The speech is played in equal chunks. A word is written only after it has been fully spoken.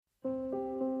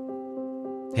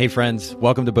Hey friends,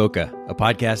 welcome to Bokeh, a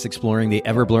podcast exploring the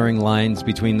ever-blurring lines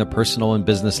between the personal and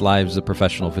business lives of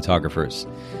professional photographers.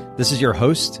 This is your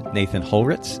host, Nathan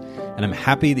Holritz, and I'm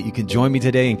happy that you can join me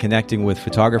today in connecting with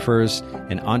photographers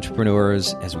and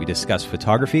entrepreneurs as we discuss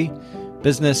photography,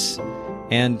 business,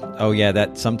 and, oh yeah,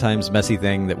 that sometimes messy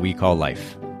thing that we call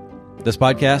life. This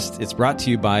podcast, it's brought to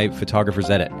you by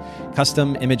Photographers Edit,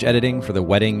 custom image editing for the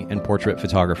wedding and portrait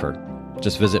photographer.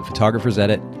 Just visit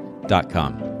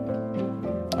photographersedit.com.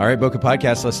 All right, Bokeh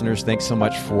Podcast listeners, thanks so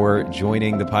much for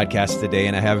joining the podcast today.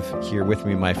 And I have here with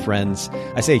me my friends.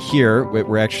 I say here,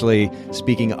 we're actually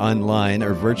speaking online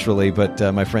or virtually, but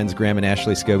my friends Graham and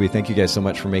Ashley Scobie, thank you guys so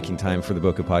much for making time for the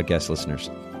Bokeh Podcast listeners.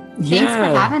 Thanks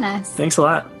for having us. Thanks a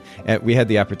lot. We had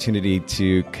the opportunity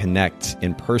to connect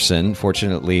in person,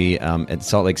 fortunately, at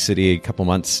Salt Lake City a couple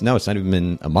months. No, it's not even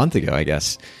been a month ago, I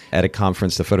guess, at a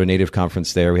conference, the Photo Native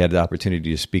conference there. We had the opportunity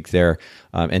to speak there,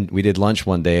 and we did lunch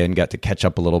one day and got to catch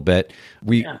up a little bit.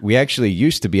 We actually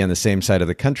used to be on the same side of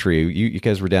the country. You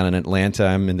guys were down in Atlanta.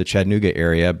 I'm in the Chattanooga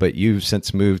area, but you've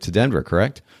since moved to Denver,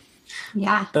 correct?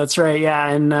 Yeah. That's right.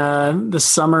 Yeah. In the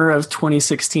summer of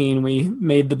 2016, we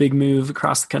made the big move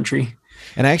across the country.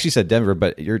 And I actually said Denver,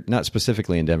 but you're not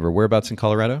specifically in Denver. Whereabouts in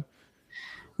Colorado?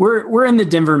 We're in the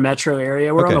Denver metro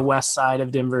area. We're on the west side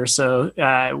of Denver. So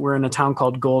we're in a town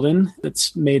called Golden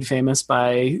that's made famous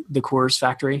by the Coors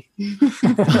factory.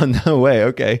 Oh, no way.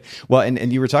 Okay. Well,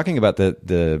 and you were talking about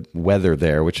the weather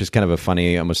there, which is kind of a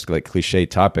funny, almost like cliche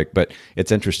topic, but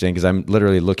it's interesting because I'm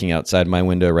literally looking outside my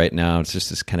window right now. It's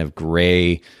just this kind of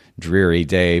gray, dreary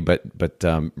day, but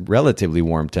relatively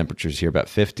warm temperatures here, about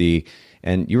 50.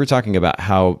 And you were talking about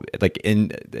how, like,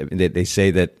 they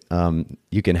say that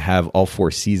you can have all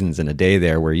four seasons in a day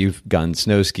there, where you've gone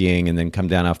snow skiing and then come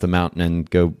down off the mountain and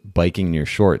go biking in your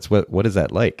shorts. What is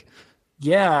that like?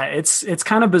 Yeah, it's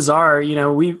kind of bizarre. You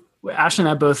know, Ashley and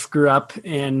I both grew up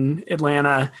in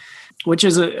Atlanta, which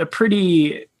is a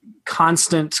pretty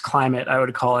constant climate, I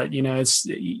would call it. You know, it's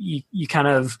you kind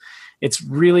of. It's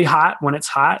really hot when it's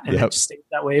hot, and it stays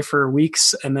that way for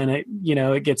weeks. And then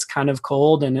it gets kind of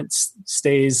cold, and it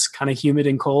stays kind of humid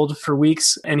and cold for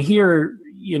weeks. And here,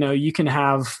 you can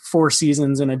have four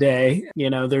seasons in a day.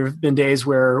 There have been days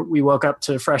where we woke up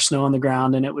to fresh snow on the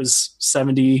ground and it was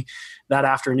 70 that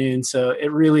afternoon. So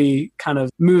it really kind of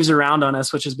moves around on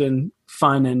us, which has been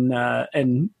fun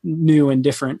and new and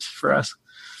different for us.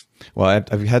 Well,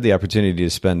 I've had the opportunity to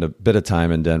spend a bit of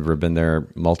time in Denver. I've been there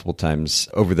multiple times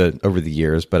over the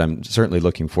years, but I'm certainly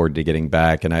looking forward to getting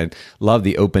back. And I love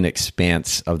the open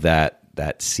expanse of that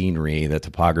scenery, the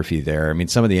topography there. I mean,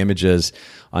 some of the images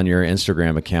on your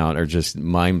Instagram account are just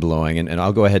mind-blowing. And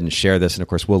I'll go ahead and share this. And of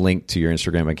course, we'll link to your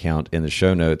Instagram account in the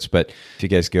show notes. But if you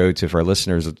guys for our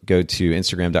listeners, go to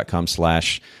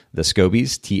Instagram.com/the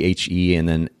Scobies, THE, and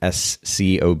then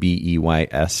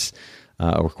SCOBEYS.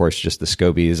 Of course, just the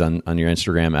Scobies on your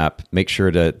Instagram app. Make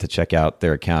sure to check out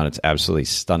their account. It's absolutely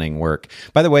stunning work.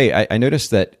 By the way, I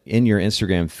noticed that in your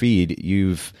Instagram feed,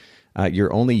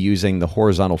 you're only using the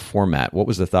horizontal format. What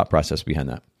was the thought process behind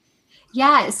that?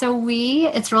 Yeah, so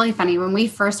it's really funny. When we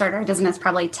first started our business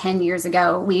probably 10 years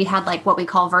ago, we had like what we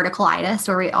call verticalitis,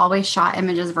 where we always shot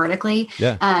images vertically.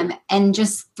 Yeah. And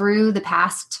just through the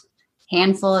past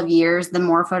handful of years, the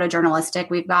more photojournalistic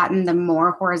we've gotten, the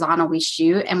more horizontal we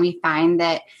shoot. And we find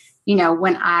that,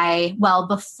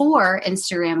 before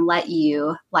Instagram let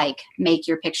you like make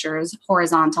your pictures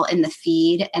horizontal in the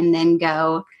feed and then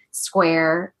go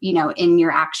square, in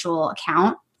your actual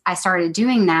account, I started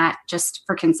doing that just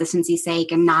for consistency's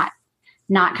sake and not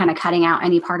kind of cutting out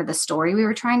any part of the story we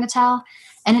were trying to tell.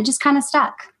 And it just kind of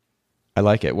stuck. I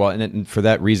like it. Well, and for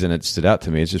that reason, it stood out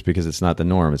to me. It's just because it's not the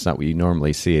norm. It's not what you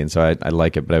normally see. And so I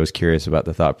like it, but I was curious about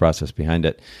the thought process behind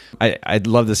it. I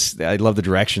love this. I love the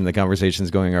direction the conversation is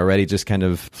going already, just kind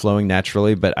of flowing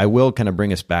naturally. But I will kind of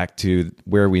bring us back to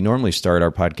where we normally start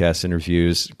our podcast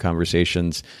interviews,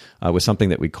 conversations, with something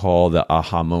that we call the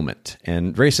aha moment.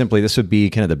 And very simply, this would be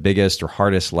kind of the biggest or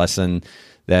hardest lesson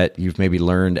that you've maybe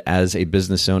learned as a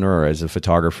business owner or as a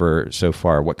photographer so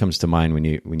far. What comes to mind when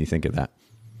you think of that?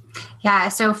 Yeah.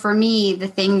 So for me, the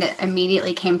thing that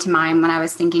immediately came to mind when I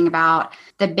was thinking about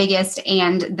the biggest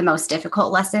and the most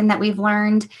difficult lesson that we've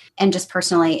learned, and just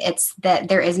personally, it's that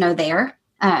there is no there.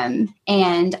 And,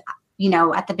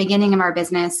 at the beginning of our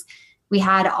business, we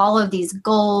had all of these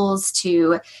goals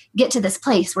to get to this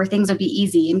place where things would be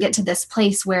easy and get to this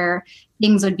place where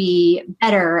things would be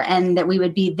better and that we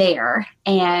would be there.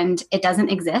 And it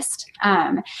doesn't exist.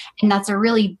 And that's a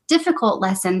really difficult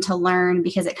lesson to learn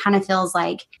because it kind of feels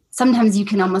like sometimes you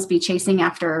can almost be chasing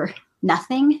after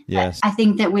nothing. Yes. I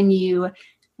think that when you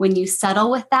when you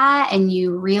settle with that and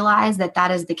you realize that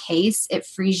that is the case, it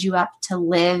frees you up to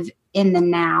live in the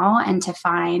now and to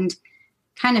find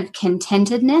kind of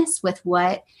contentedness with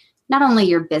what not only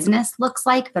your business looks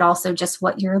like, but also just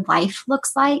what your life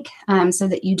looks like, so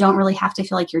that you don't really have to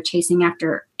feel like you're chasing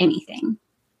after anything.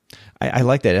 I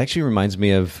like that. It actually reminds me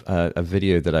of a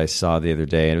video that I saw the other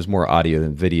day, and it was more audio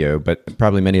than video, but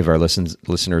probably many of our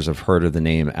listeners have heard of the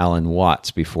name Alan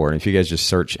Watts before. And if you guys just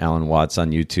search Alan Watts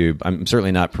on YouTube, I'm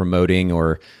certainly not promoting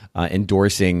or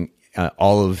endorsing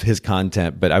all of his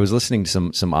content, but I was listening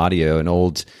to some audio, an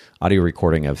old audio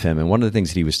recording of him. And one of the things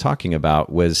that he was talking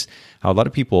about was how a lot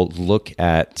of people look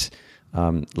at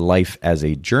life as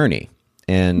a journey.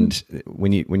 And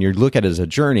when you look at it as a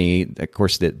journey, of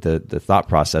course, the thought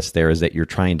process there is that you're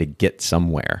trying to get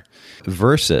somewhere,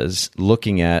 versus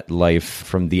looking at life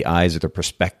from the eyes or the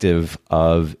perspective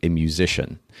of a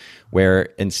musician, where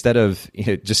instead of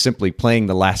just simply playing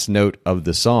the last note of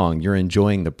the song, you're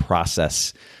enjoying the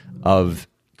process of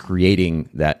creating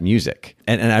that music.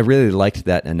 And I really liked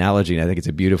that analogy. And I think it's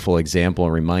a beautiful example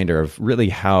and reminder of really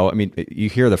how, you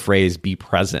hear the phrase be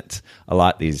present a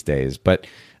lot these days, but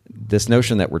this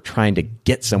notion that we're trying to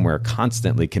get somewhere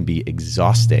constantly can be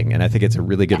exhausting. And I think it's a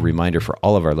really good reminder for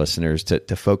all of our listeners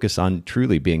to focus on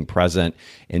truly being present,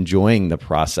 enjoying the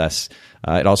process.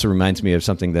 It also reminds me of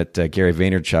something that Gary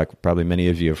Vaynerchuk, probably many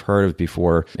of you have heard of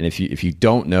before. And if you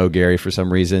don't know Gary for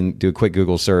some reason, do a quick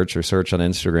Google search or search on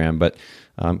Instagram. But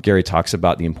Gary talks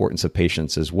about the importance of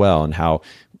patience as well, and how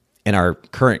in our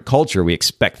current culture, we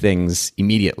expect things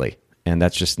immediately. And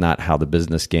that's just not how the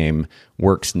business game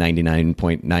works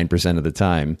 99.9% of the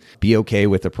time. Be okay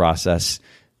with the process.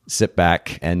 Sit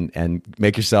back and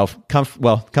make yourself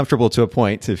comfortable to a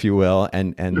point, if you will,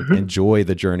 and enjoy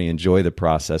the journey, enjoy the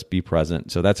process, be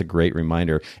present. So that's a great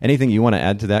reminder. Anything you want to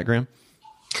add to that, Graham?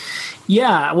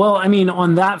 Yeah, well,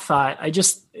 on that thought,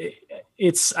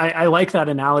 I like that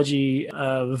analogy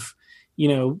of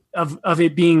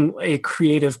it being a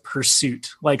creative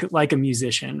pursuit, like a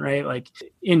musician, right? Like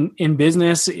in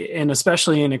business, and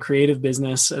especially in a creative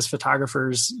business as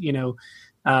photographers,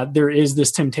 there is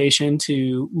this temptation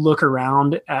to look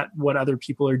around at what other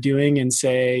people are doing and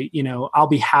say, I'll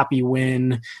be happy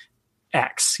when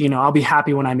X, I'll be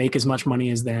happy when I make as much money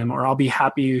as them, or I'll be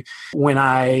happy when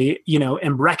I,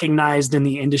 am recognized in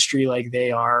the industry like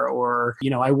they are, or,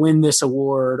 I win this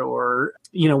award, or,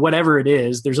 whatever it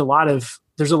is. There's a lot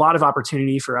of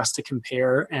opportunity for us to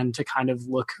compare and to kind of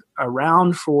look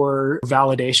around for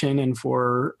validation and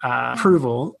for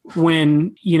approval,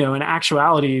 when, in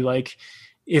actuality, like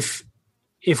if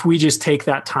we just take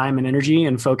that time and energy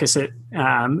and focus it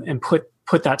and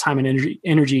put that time and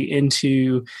energy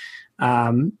into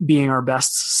being our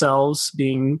best selves,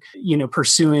 being,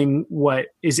 pursuing what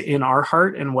is in our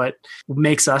heart and what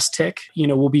makes us tick,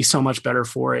 we'll be so much better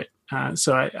for it.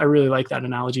 So I really like that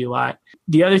analogy a lot.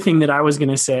 The other thing that I was going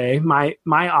to say, my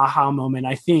aha moment,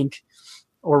 I think,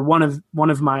 or one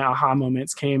of my aha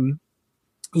moments came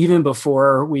even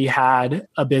before we had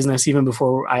a business, even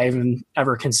before I even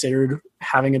ever considered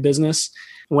having a business.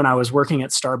 When I was working at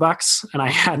Starbucks, and I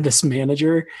had this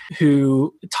manager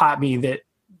who taught me that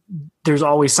there's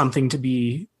always something to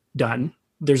be done.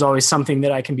 There's always something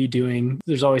that I can be doing.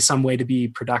 There's always some way to be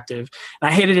productive. And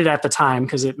I hated it at the time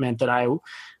because it meant that I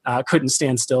couldn't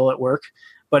stand still at work.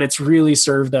 But it's really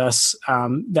served us,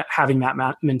 that having that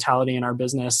mentality in our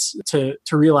business to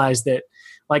realize that,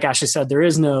 like Ashley said, there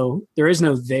is no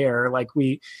there. Like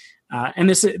we, and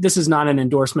this is not an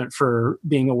endorsement for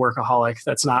being a workaholic.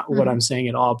 That's not what I'm saying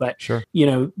at all. But sure,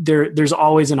 there's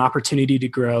always an opportunity to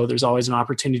grow. There's always an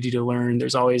opportunity to learn.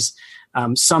 There's always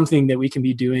something that we can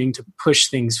be doing to push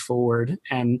things forward.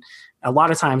 And a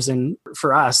lot of times,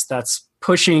 for us, that's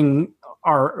pushing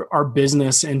our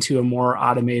business into a more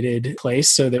automated place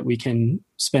so that we can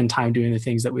spend time doing the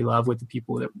things that we love with the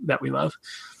people that we love.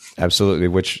 Absolutely,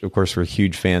 which of course we're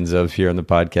huge fans of here on the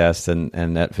podcast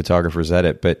and at Photographers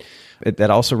Edit. But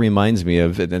that also reminds me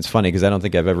of, and it's funny because I don't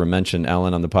think I've ever mentioned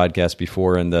Alan on the podcast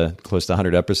before in the close to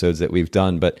 100 episodes that we've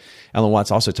done. But Alan Watts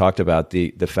also talked about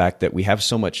the fact that we have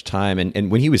so much time.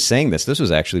 And when he was saying this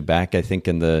was actually back, I think,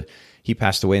 he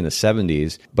passed away in the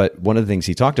 70s. But one of the things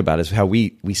he talked about is how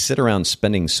we sit around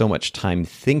spending so much time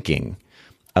thinking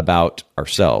about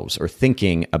ourselves or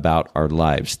thinking about our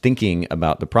lives, thinking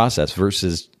about the process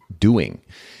versus doing.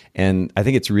 And I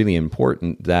think it's really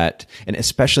important that, and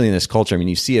especially in this culture,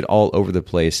 you see it all over the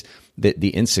place, that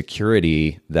the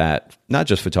insecurity that not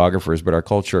just photographers, but our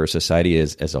culture, our society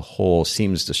as a whole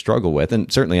seems to struggle with. And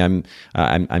certainly I'm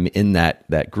in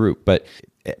that group, but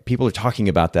people are talking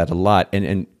about that a lot.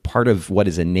 And part of what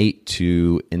is innate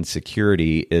to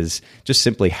insecurity is just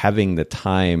simply having the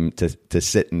time to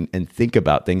sit and think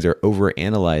about things or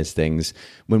overanalyze things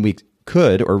when we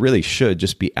could or really should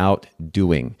just be out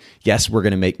doing. Yes, we're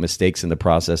going to make mistakes in the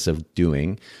process of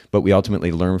doing, but we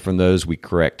ultimately learn from those, we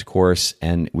correct course,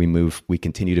 and we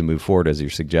continue to move forward as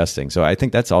you're suggesting. So I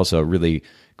think that's also a really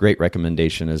great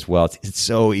recommendation as well. It's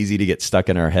so easy to get stuck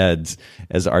in our heads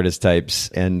as artist types,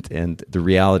 and the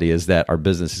reality is that our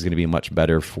business is going to be much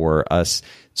better for us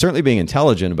certainly being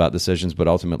intelligent about decisions, but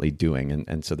ultimately doing.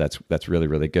 And so that's really,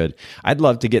 really good. I'd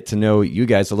love to get to know you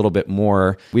guys a little bit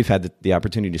more. We've had the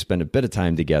opportunity to spend a bit of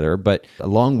time together, but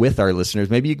along with our listeners,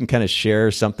 maybe you can kind of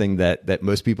share something that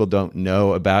most people don't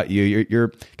know about you.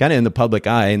 You're kind of in the public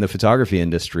eye in the photography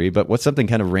industry, but what's something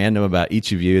kind of random about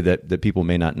each of you that people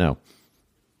may not know?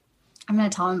 I'm going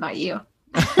to tell them about you.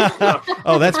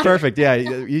 Oh, that's perfect. Yeah,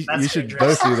 you should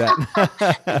both do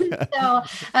that.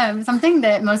 So something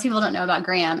that most people don't know about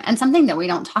Graham, and something that we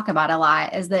don't talk about a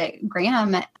lot, is that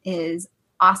Graham is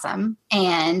awesome.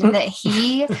 And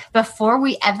that before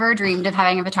we ever dreamed of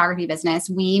having a photography business,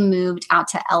 we moved out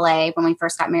to LA when we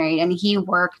first got married, and he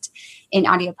worked in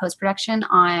audio post-production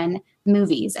on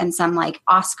movies and some like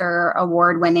Oscar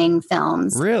award-winning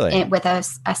films. Really? With a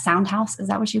sound house. Is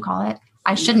that what you call it?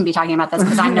 I shouldn't be talking about this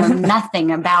because I know nothing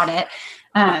about it.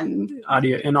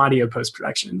 Audio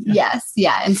post-production. Yeah. Yes.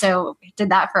 Yeah. And so we did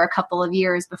that for a couple of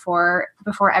years before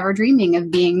ever dreaming of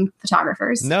being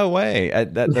photographers. No way.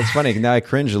 That's funny. Now I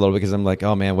cringe a little because I'm like,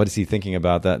 oh man, what is he thinking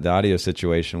about the audio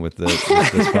situation with this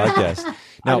podcast?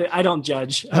 Now, I don't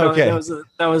judge. Okay.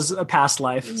 That was a past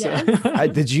life.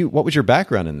 Yes. So. What was your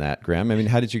background in that, Graham? I mean,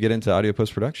 how did you get into audio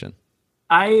post-production?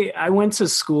 I went to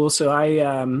school, so I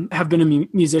have been a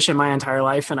musician my entire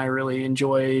life, and I really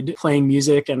enjoyed playing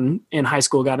music, and in high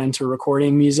school got into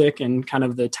recording music and kind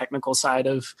of the technical side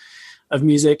of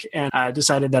music, and I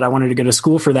decided that I wanted to go to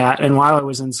school for that. And while I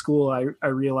was in school, I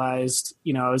realized,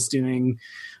 I was doing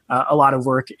a lot of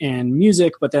work in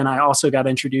music, but then I also got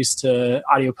introduced to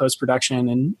audio post-production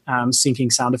and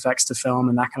syncing sound effects to film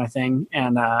and that kind of thing.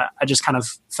 And I just kind of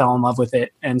fell in love with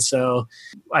it. And so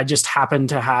I just happened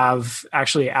to have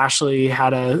Ashley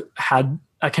had a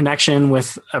connection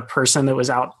with a person that was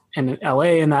out in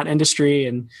LA in that industry,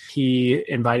 and he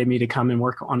invited me to come and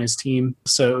work on his team.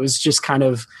 So it was just kind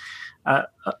of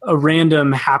a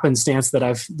random happenstance that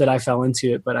I fell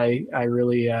into it, but I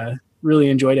really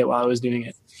enjoyed it while I was doing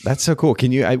it. That's so cool.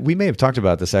 Can you? We may have talked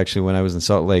about this actually when I was in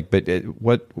Salt Lake, but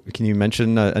what can you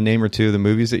mention a name or two of the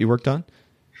movies that you worked on?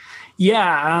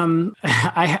 Yeah,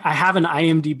 I have an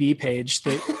IMDb page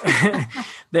that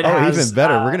that has. Even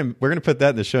better. We're gonna put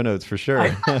that in the show notes for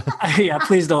sure. Yeah,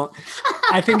 please don't.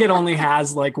 I think it only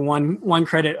has like one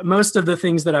credit. Most of the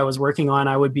things that I was working on,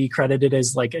 I would be credited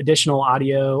as like additional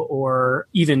audio, or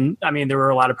even, there were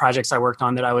a lot of projects I worked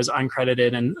on that I was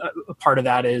uncredited. And a part of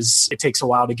that is it takes a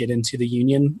while to get into the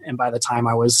union. And by the time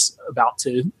I was about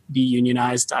to be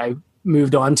unionized, I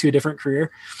moved on to a different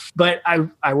career. But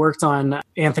I worked on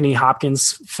Anthony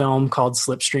Hopkins' film called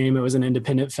Slipstream. It was an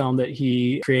independent film that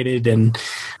he created. And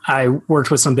I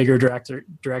worked with some bigger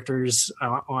directors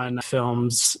on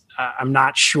films. I'm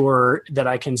not sure that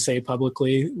I can say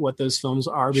publicly what those films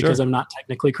are because I'm not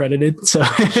technically credited. So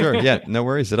Sure. Yeah, no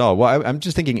worries at all. Well, I'm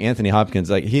just thinking Anthony Hopkins,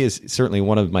 like he is certainly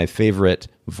one of my favorite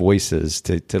voices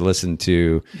to listen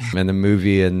to in the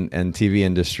movie and TV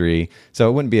industry. So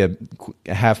it wouldn't be a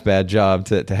half bad job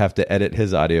to have to edit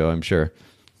his audio, I'm sure.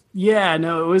 Yeah,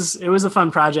 no, it was a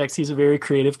fun project. He's a very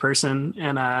creative person,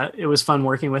 and it was fun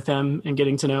working with him and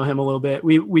getting to know him a little bit.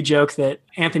 We joke that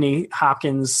Anthony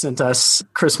Hopkins sent us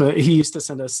Christmas. He used to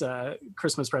send us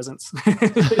Christmas presents.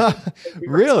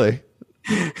 Really?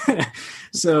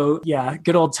 So yeah,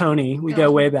 good old Tony. We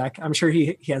go way back. I'm sure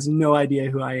he has no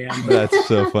idea who I am. That's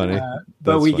so funny.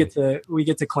 But we get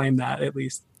to claim that at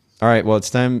least. All right. Well, it's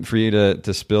time for you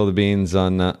to spill the beans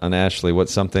on Ashley.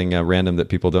 What's something random that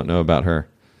people don't know about her?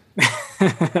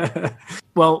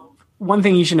 Well, one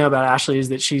thing you should know about Ashley is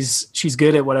that she's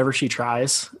good at whatever she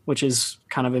tries, which is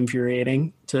kind of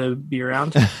infuriating to be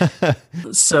around.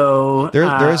 So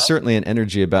there is certainly an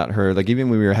energy about her. Like even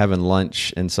when we were having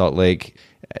lunch in Salt Lake,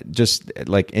 just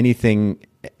like anything,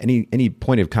 any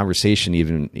point of conversation,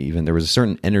 even there was a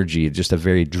certain energy, just a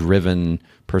very driven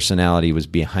personality was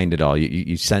behind it all.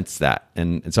 You sense that,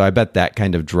 and so I bet that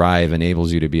kind of drive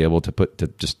enables you to be able to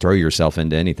just throw yourself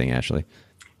into anything, Ashley.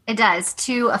 It does,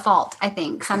 to a fault, I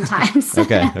think, sometimes.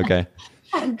 Okay.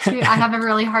 I have a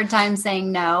really hard time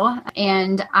saying no,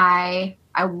 and I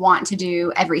I want to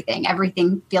do everything.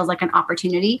 Everything feels like an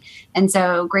opportunity. And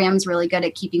so Graham's really good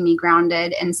at keeping me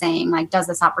grounded and saying, like, does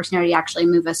this opportunity actually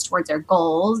move us towards our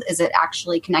goals? Is it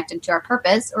actually connected to our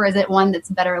purpose, or is it one that's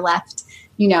better left,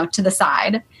 to the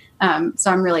side?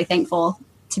 So I'm really thankful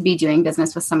to be doing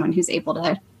business with someone who's able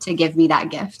to give me that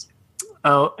gift.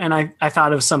 Oh, and I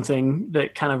thought of something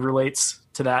that kind of relates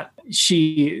to that.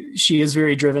 She is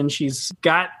very driven. She's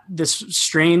got this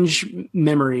strange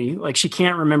memory. Like, she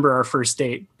can't remember our first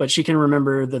date, but she can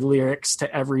remember the lyrics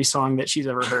to every song that she's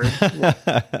ever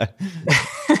heard.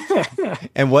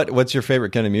 And what's your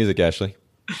favorite kind of music, Ashley?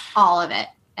 All of it.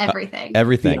 Everything.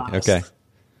 Everything. Okay.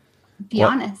 Be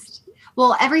honest.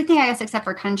 Well, everything, I guess, except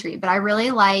for country, but I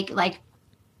really like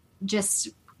just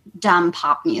dumb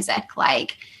pop music.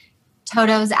 Like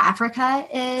Toto's Africa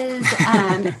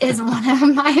is one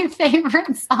of my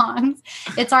favorite songs.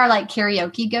 It's our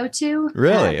karaoke go-to.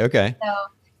 Really? Okay. So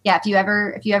yeah,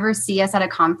 if you ever see us at a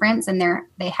conference and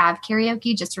they have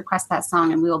karaoke, just request that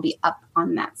song and we will be up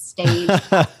on that stage.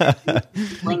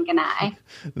 Blink and I.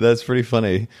 That's pretty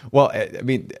funny. Well, I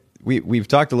mean, we've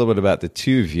talked a little bit about the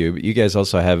two of you, but you guys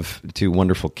also have two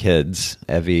wonderful kids,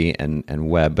 Evie and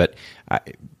Webb. But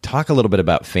talk a little bit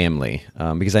about family,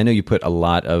 because I know you put a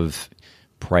lot of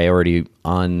priority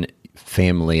on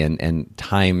family and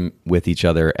time with each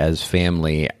other as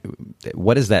family.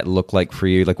 What does that look like for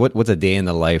you? Like, what's a day in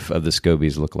the life of the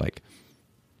Scobies look like?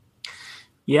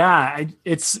 Yeah,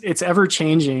 it's ever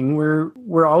changing.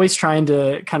 We're always trying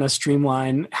to kind of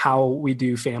streamline how we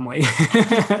do family.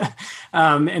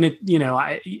 And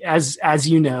it, as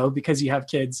you know, because you have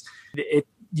kids,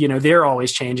 they're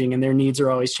always changing and their needs are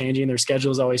always changing. Their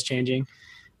schedule is always changing.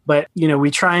 But,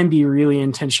 we try and be really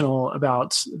intentional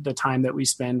about the time that we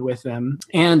spend with them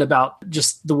and about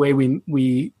just the way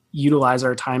we utilize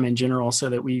our time in general so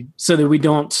that we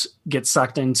don't get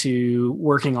sucked into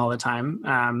working all the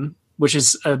time, which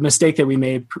is a mistake that we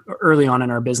made early on in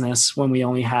our business when we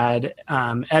only had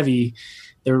Evie.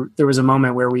 There was a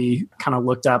moment where we kind of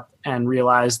looked up and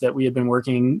realized that we had been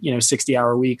working,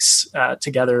 60-hour weeks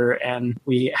together, and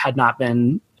we had not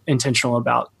been intentional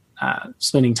about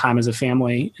spending time as a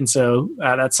family. And so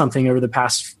that's something over the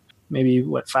past maybe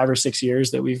 5 or 6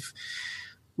 years that we've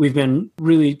been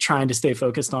really trying to stay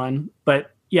focused on.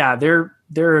 But yeah,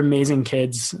 they're amazing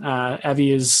kids.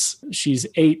 Evie she's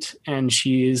 8 and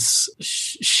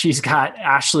she's got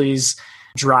Ashley's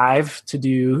drive to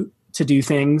do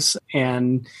things,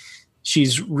 and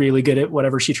she's really good at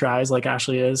whatever she tries, like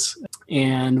Ashley is.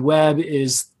 And Webb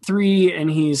is 3 and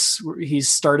he's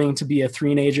starting to be a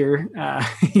three-nager.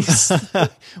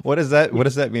 What does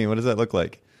that mean? What does that look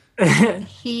like?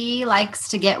 He likes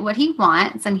to get what he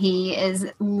wants, and he is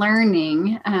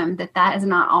learning that is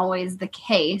not always the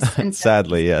case. And so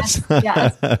sadly, yes.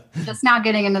 Just now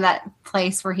getting into that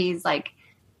place where he's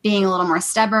being a little more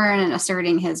stubborn and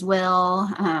asserting his will,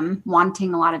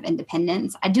 wanting a lot of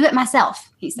independence. I do it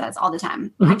myself, he says all the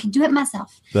time. I can do it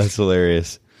myself. That's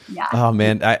hilarious. Yeah. Oh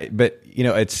man. But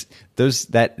it's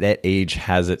that age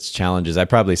has its challenges. I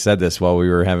probably said this while we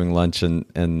were having lunch in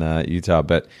Utah,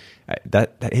 but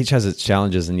that age has its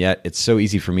challenges. And yet it's so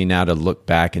easy for me now to look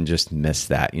back and just miss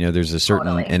that. There's a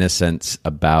certain innocence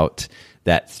about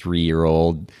that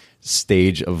 3-year-old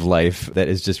stage of life that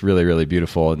is just really, really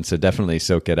beautiful. And so definitely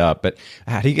soak it up. But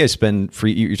how do you guys spend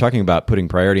you're talking about putting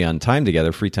priority on time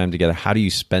together, free time together. How do you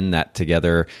spend that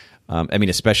together?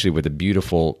 Especially with the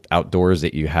beautiful outdoors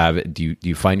that you have, do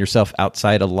you find yourself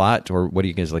outside a lot, or what do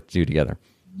you guys like to do together?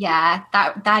 Yeah,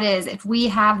 that is, if we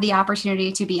have the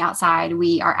opportunity to be outside,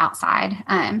 we are outside.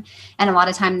 And a lot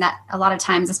of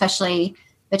times, especially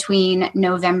between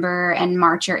November and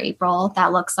March or April,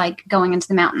 that looks like going into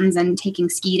the mountains and taking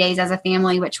ski days as a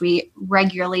family, which we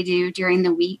regularly do during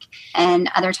the week. And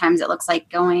other times it looks like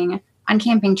going on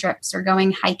camping trips or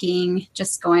going hiking,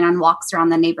 just going on walks around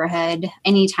the neighborhood.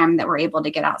 Anytime that we're able to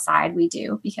get outside, we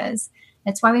do, because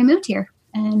it's why we moved here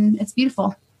and it's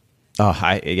beautiful. Oh,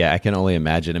 I can only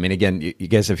imagine. I mean, again, you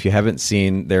guys, if you haven't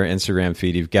seen their Instagram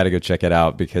feed, you've got to go check it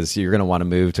out, because you're going to want to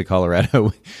move to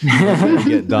Colorado when you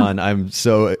get done. I'm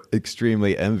so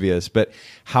extremely envious. But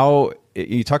how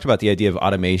you talked about the idea of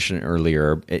automation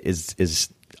earlier, is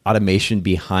automation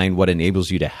behind what enables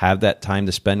you to have that time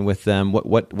to spend with them?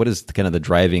 What is kind of the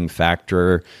driving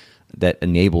factor that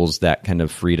enables that kind of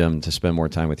freedom to spend more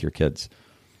time with your kids?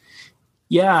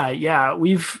 Yeah.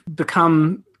 We've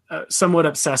become somewhat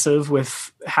obsessive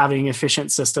with having efficient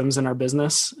systems in our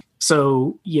business.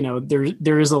 So,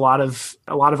 there is a lot of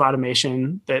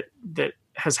automation that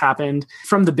has happened,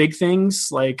 from the big things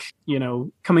like,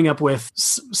 coming up with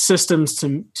systems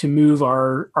to move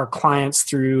our clients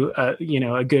through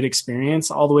a good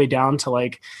experience, all the way down to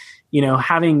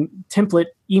having template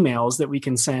emails that we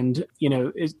can send,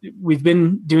 we've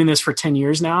been doing this for 10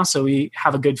 years now. So we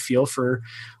have a good feel for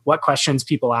what questions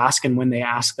people ask and when they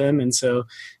ask them. And so,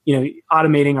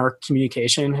 automating our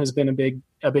communication has been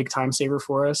a big time saver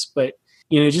for us. But,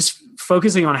 just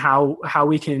focusing on how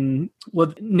we can,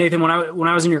 well, Nathan, when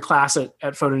I was in your class at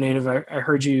PhotoNative, I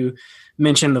heard you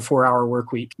mention the 4-Hour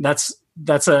Workweek.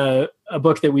 That's a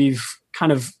book that we've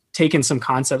kind of taken some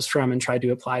concepts from and tried to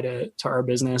apply to our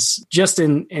business, just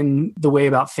in the way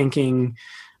about thinking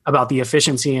about the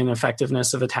efficiency and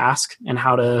effectiveness of a task, and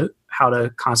how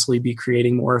to constantly be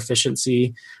creating more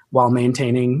efficiency while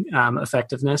maintaining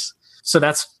effectiveness. So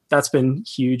that's been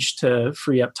huge to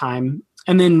free up time.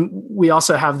 And then we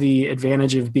also have the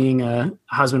advantage of being a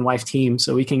husband-wife team.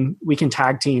 So we can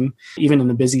tag team even in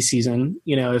the busy season.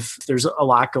 If there's a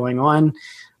lot going on,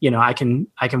 I can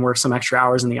work some extra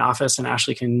hours in the office, and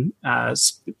Ashley can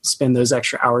spend those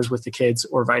extra hours with the kids,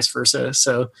 or vice versa.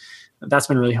 So that's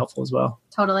been really helpful as well.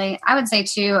 Totally. I would say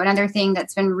too, another thing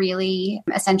that's been really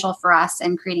essential for us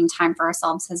in creating time for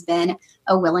ourselves has been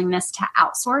a willingness to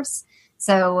outsource.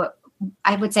 So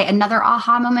I would say another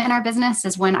aha moment in our business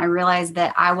is when I realized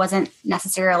that I wasn't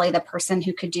necessarily the person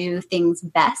who could do things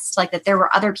best, like that there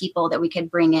were other people that we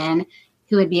could bring in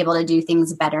who would be able to do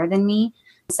things better than me.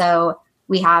 So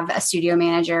we have a studio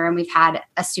manager, and we've had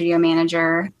a studio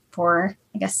manager for,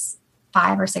 I guess,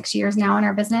 5 or 6 years now in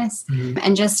our business. Mm-hmm.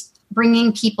 And just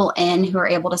bringing people in who are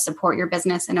able to support your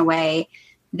business in a way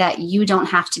that you don't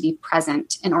have to be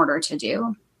present in order to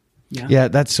do. Yeah,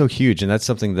 that's so huge. And that's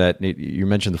something that you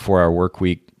mentioned, the 4-Hour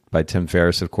Workweek by Tim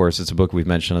Ferriss, of course. It's a book we've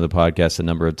mentioned on the podcast a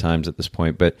number of times at this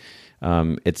point, but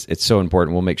it's so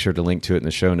important. We'll make sure to link to it in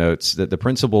the show notes. That the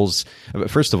principles,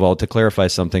 first of all, to clarify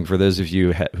something for those of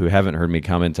you who haven't heard me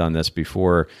comment on this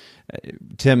before,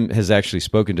 Tim has actually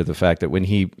spoken to the fact that when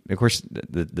of course,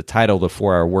 the title, The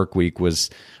 4-Hour Workweek, was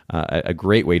a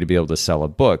great way to be able to sell a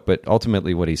book. But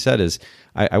ultimately what he said is,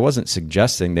 I wasn't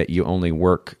suggesting that you only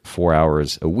work 4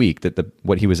 hours a week, that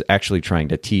what he was actually trying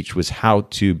to teach was how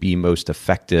to be most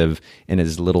effective in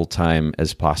as little time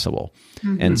as possible.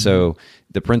 Mm-hmm. And so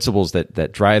the principles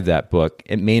that drive that book,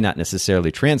 it may not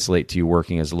necessarily translate to you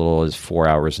working as little as 4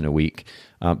 hours in a week.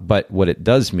 But what it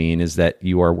does mean is that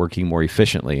you are working more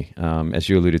efficiently, as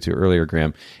you alluded to earlier,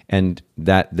 Graham, and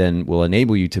that then will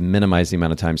enable you to minimize the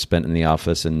amount of time spent in the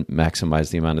office and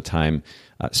maximize the amount of time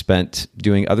spent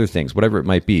doing other things, whatever it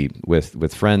might be,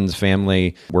 with friends,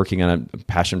 family, working on a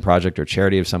passion project or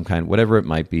charity of some kind, whatever it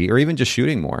might be, or even just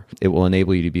shooting more. It will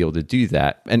enable you to be able to do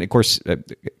that. And of course,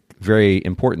 very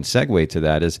important segue to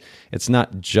that is it's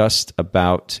not just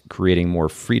about creating more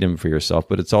freedom for yourself,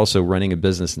 but it's also running a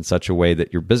business in such a way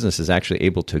that your business is actually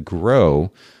able to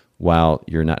grow while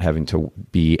you're not having to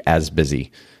be as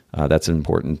busy. That's an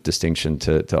important distinction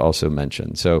to also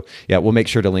mention. So yeah, we'll make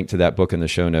sure to link to that book in the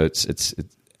show notes. It's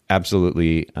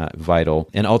absolutely vital.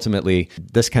 And ultimately,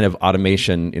 this kind of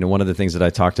automation, one of the things that I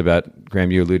talked about,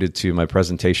 Graham, you alluded to my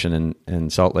presentation in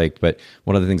Salt Lake, but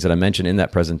one of the things that I mentioned in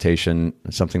that presentation,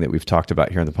 something that we've talked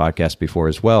about here on the podcast before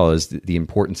as well, is the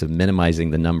importance of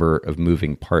minimizing the number of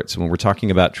moving parts. When we're talking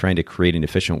about trying to create an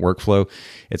efficient workflow,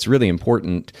 it's really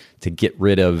important to get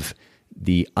rid of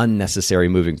the unnecessary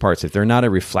moving parts. If they're not a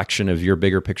reflection of your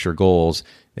bigger picture goals,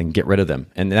 then get rid of them.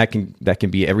 And that can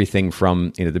be everything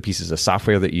from the pieces of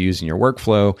software that you use in your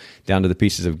workflow down to the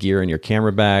pieces of gear in your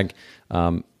camera bag.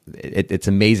 It's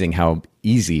amazing how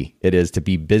easy it is to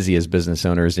be busy as business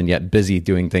owners and yet busy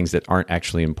doing things that aren't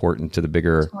actually important to the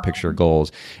bigger picture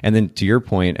goals. And then to your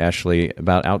point, Ashley,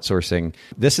 about outsourcing,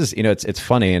 this is, it's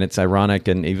funny and it's ironic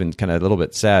and even kind of a little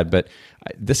bit sad, but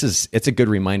it's a good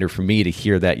reminder for me to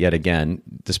hear that yet again,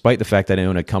 despite the fact that I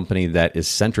own a company that is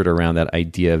centered around that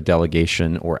idea of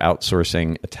delegation or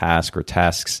outsourcing a task or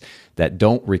tasks that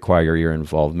don't require your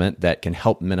involvement, that can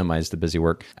help minimize the busy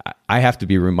work. I have to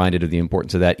be reminded of the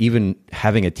importance of that, even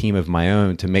having a team of my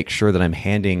own, to make sure that I'm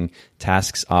handing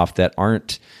tasks off that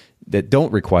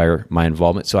don't require my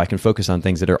involvement, so I can focus on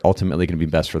things that are ultimately going to be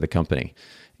best for the company.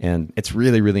 And it's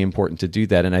really, really important to do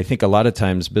that. And I think a lot of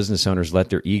times business owners let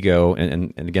their ego,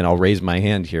 and again, I'll raise my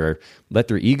hand here, let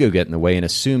their ego get in the way and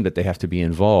assume that they have to be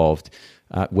involved,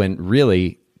 when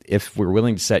really, if we're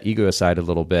willing to set ego aside a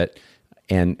little bit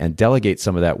and delegate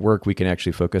some of that work, we can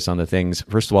actually focus on the things,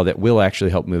 first of all, that will actually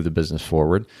help move the business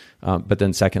forward. But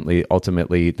then secondly,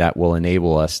 ultimately, that will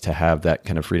enable us to have that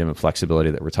kind of freedom and flexibility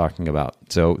that we're talking about.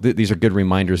 So these are good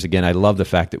reminders. Again, I love the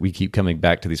fact that we keep coming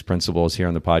back to these principles here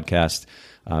on the podcast.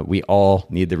 We all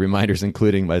need the reminders,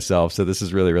 including myself. So this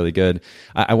is really, really good.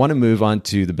 I want to move on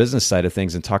to the business side of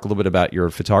things and talk a little bit about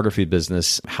your photography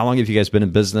business. How long have you guys been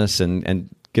in business,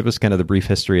 and give us kind of the brief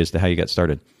history as to how you got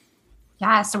started?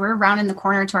 Yeah, so we're rounding the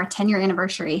corner to our 10-year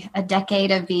anniversary, a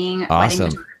decade of being awesome. Wedding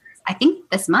photographers. I think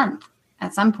this month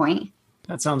at some point.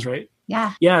 That sounds right.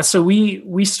 Yeah. Yeah. So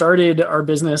we started our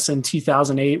business in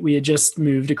 2008. We had just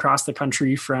moved across the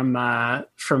country from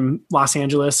Los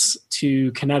Angeles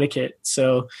to Connecticut.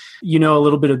 So, a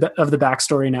little bit of the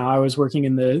backstory now. I was working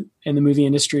in the movie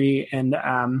industry, and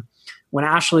when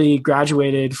Ashley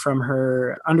graduated from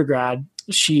her undergrad,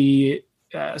 she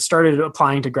started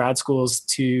applying to grad schools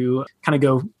to kind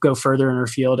of go further in her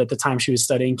field. At the time, she was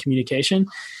studying communication.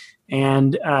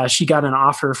 And she got an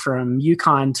offer from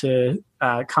UConn to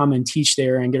come and teach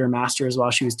there and get her master's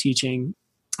while she was teaching.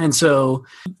 And so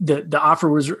the offer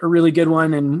was a really good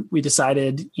one. And we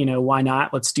decided, why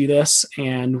not? Let's do this.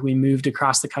 And we moved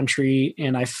across the country.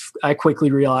 And I quickly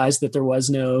realized that there was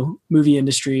no movie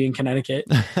industry in Connecticut.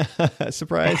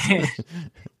 Surprise.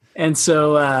 And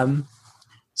so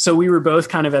we were both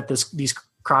kind of at these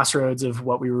crossroads of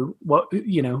what we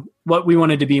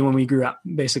wanted to be when we grew up,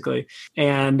 basically.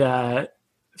 And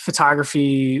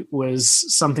photography was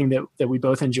something that we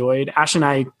both enjoyed. Ash and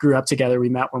I grew up together. We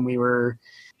met when we were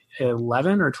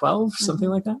 11 or 12, something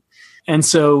like that. And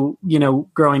so,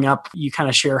 growing up, you kind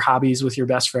of share hobbies with your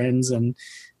best friends, and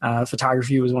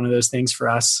photography was one of those things for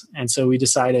us. And so we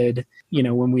decided,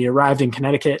 when we arrived in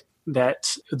Connecticut,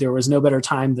 that there was no better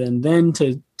time than then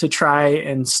to try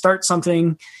and start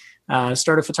something,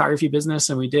 start a photography business.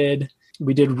 And we did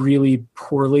really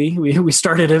poorly. We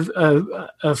started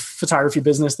a photography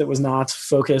business that was not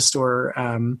focused or,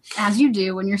 as you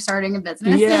do when you're starting a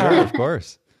business. Yeah, sure, of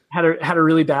course. Had a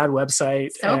really bad website.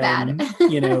 So and,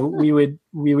 bad.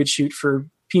 we would shoot for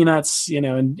peanuts,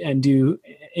 and do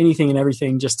anything and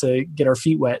everything just to get our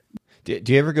feet wet. Do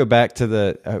you ever go back to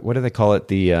the what do they call it,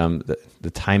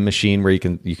 the time machine, where you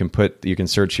can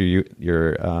search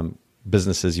your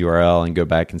business's URL and go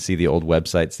back and see the old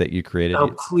websites that you created? Oh,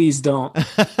 please don't.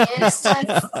 It was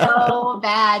so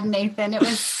bad, Nathan. It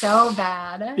was so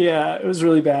bad. Yeah, it was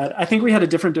really bad. I think we had a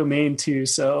different domain too,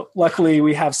 so luckily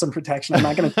we have some protection. I'm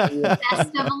not going to tell you.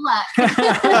 Best of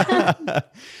luck.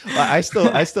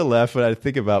 Well, I still laugh when I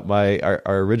think about our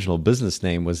original business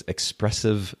name was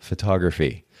Expressive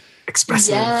Photography.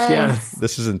 Expressive. Yes. Yeah.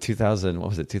 This was in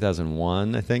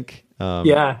 2001, I think.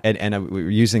 Yeah. And we were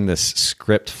using this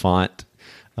script font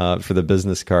for the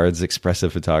business cards,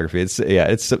 Expressive Photography.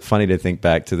 It's funny to think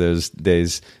back to those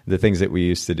days, the things that we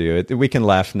used to do. We can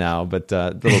laugh now, but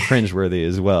a little cringeworthy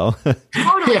as well.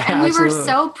 Totally. Yeah, and we absolutely. were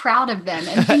so proud of them.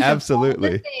 And think Absolutely. of all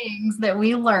the things that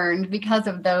we learned because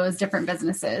of those different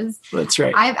businesses. That's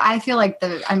right. I feel like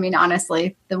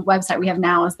honestly, the website we have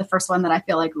now is the first one that I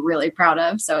feel like really proud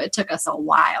of. So it took us a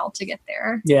while to get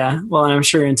there. Yeah. Well, and I'm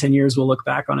sure in 10 years we'll look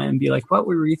back on it and be like, what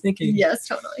were you thinking? Yes,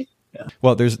 totally. Yeah.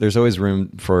 Well, there's always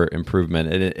room for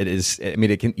improvement, and it is. I mean,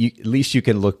 at least you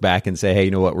can look back and say, hey,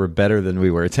 you know what, we're better than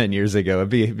we were 10 years ago.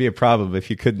 It'd be a problem if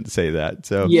you couldn't say that.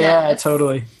 So yeah, Yes.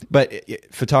 totally. But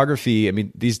photography, I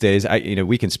mean, these days,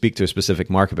 we can speak to a specific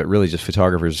market, but really just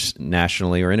photographers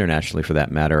nationally or internationally, for that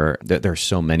matter. There are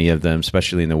so many of them,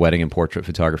 especially in the wedding and portrait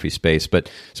photography space. But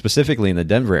specifically in the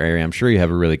Denver area, I'm sure you have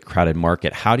a really crowded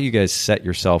market. How do you guys set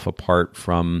yourself apart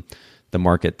from the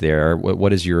market there?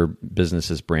 What is your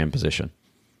business's brand position?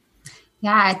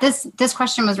 Yeah, this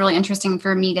question was really interesting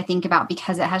for me to think about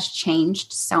because it has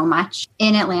changed so much.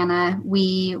 In Atlanta,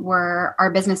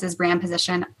 our business's brand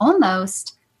position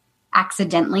almost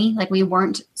accidentally, like we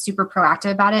weren't super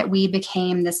proactive about it. We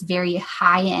became this very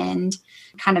high-end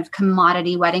kind of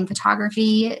commodity wedding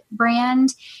photography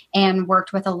brand and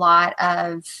worked with a lot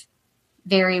of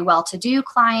very well-to-do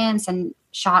clients and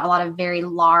shot a lot of very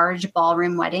large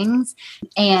ballroom weddings,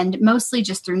 and mostly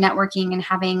just through networking and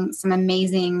having some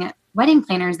amazing wedding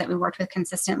planners that we worked with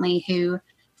consistently who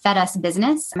fed us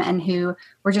business and who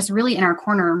were just really in our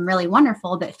corner and really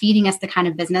wonderful, but feeding us the kind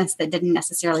of business that didn't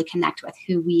necessarily connect with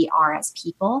who we are as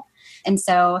people. And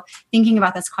so thinking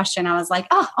about this question, I was like,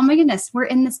 oh my goodness, we're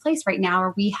in this place right now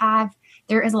where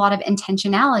there is a lot of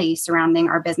intentionality surrounding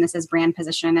our business's brand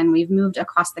position. And we've moved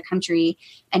across the country.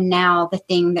 And now the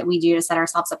thing that we do to set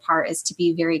ourselves apart is to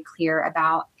be very clear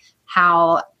about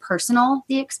how personal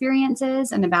the experience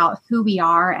is and about who we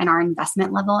are and our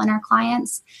investment level in our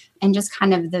clients and just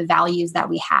kind of the values that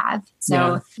we have. So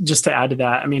yeah, just to add to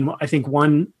that, I mean, I think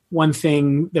one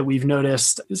thing that we've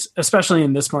noticed, especially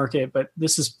in this market, but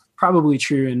this is probably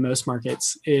true in most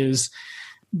markets, is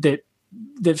that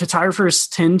photographers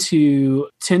tend to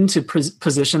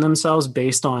position themselves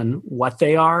based on what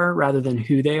they are rather than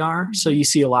who they are. So you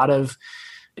see a lot of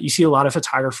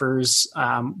photographers'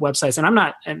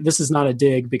 websites, and this is not a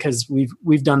dig because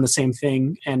we've done the same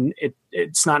thing, and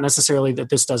it's not necessarily that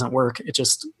this doesn't work. It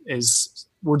just is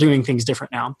we're doing things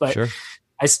different now. But Sure.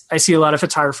 I see a lot of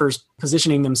photographers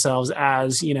positioning themselves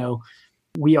as,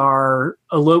 we are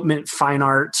elopement fine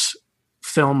art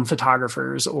film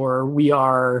photographers, or we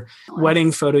are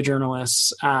wedding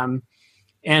photojournalists.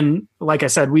 And like I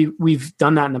said, we've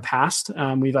done that in the past.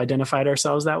 We've identified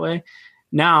ourselves that way.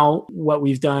 Now, what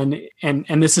we've done,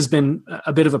 and this has been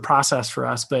a bit of a process for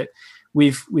us, but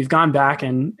we've gone back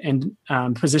and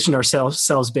positioned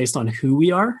ourselves based on who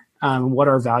we are, what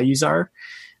our values are,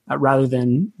 rather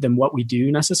than what we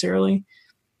do necessarily.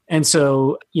 And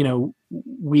so,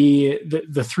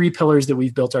 the three pillars that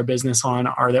we've built our business on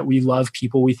are that we love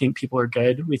people. We think people are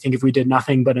good. We think if we did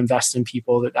nothing but invest in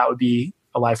people, that would be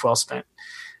a life well spent.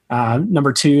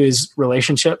 Number two is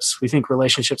relationships. We think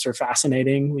relationships are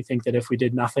fascinating. We think that if we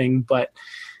did nothing but,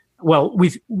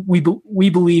 we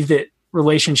believe that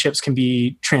relationships can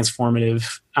be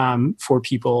transformative for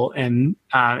people, and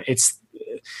it's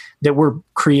that we're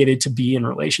created to be in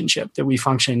relationship, that we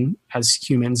function as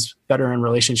humans better in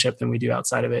relationship than we do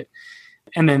outside of it.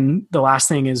 And then the last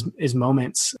thing is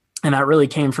moments. And that really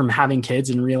came from having kids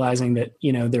and realizing that,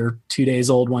 they're 2 days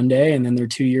old one day, and then they're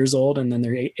 2 years old, and then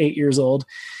they're 8 years old.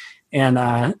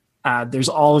 And there's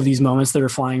all of these moments that are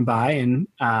flying by. And,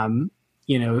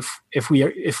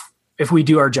 if we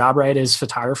do our job right as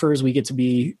photographers, we get to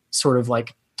be sort of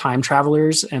like time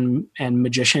travelers and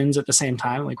magicians at the same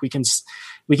time. Like we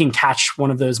can catch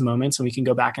one of those moments, and we can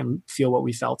go back and feel what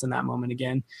we felt in that moment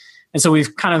again. And so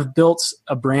we've kind of built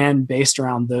a brand based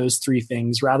around those three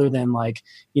things, rather than like,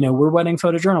 we're wedding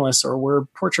photojournalists, or we're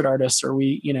portrait artists, or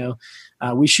we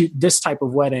shoot this type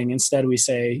of wedding. Instead, we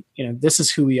say, this is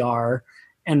who we are.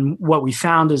 And what we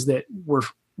found is that we're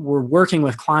working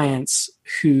with clients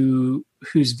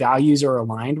whose values are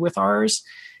aligned with ours,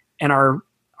 and our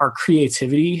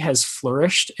creativity has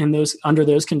flourished under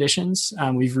those conditions.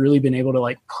 We've really been able to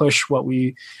like push what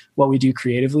we do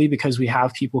creatively, because we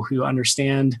have people who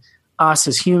understand us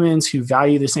as humans, who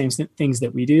value the same things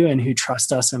that we do, and who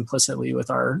trust us implicitly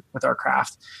with our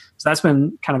craft. So that's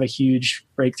been kind of a huge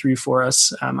breakthrough for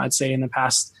us, I'd say, in the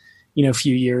past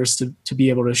few years, to be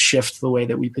able to shift the way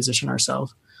that we position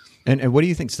ourselves. And what do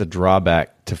you think is the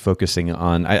drawback to focusing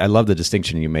on, I love the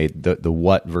distinction you made, the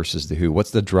what versus the who.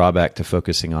 What's the drawback to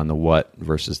focusing on the what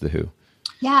versus the who?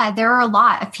 Yeah, there are a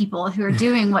lot of people who are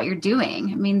doing what you're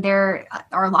doing. I mean, there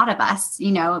are a lot of us,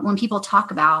 when people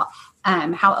talk about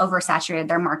how oversaturated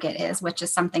their market is, which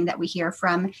is something that we hear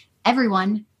from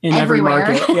everyone in everywhere.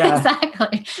 Every market, yeah.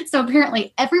 Exactly. So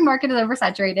apparently every market is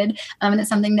oversaturated, and it's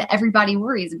something that everybody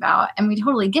worries about. And we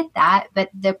totally get that. But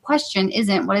the question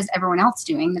isn't what is everyone else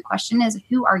doing? The question is,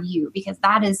 who are you? Because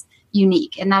that is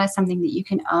unique, and that is something that you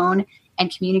can own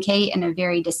and communicate in a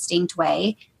very distinct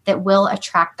way that will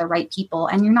attract the right people.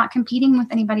 And you're not competing with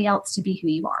anybody else to be who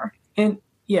you are.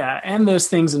 And those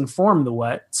things inform the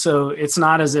what. So it's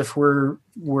not as if we're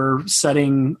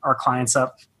setting our clients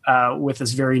up with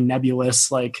this very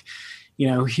nebulous, like,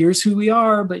 here's who we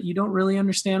are, but you don't really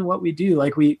understand what we do.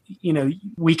 Like we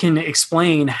can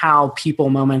explain how people,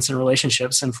 moments, and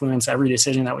relationships influence every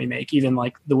decision that we make, even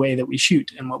like the way that we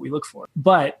shoot and what we look for.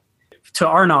 But to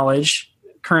our knowledge,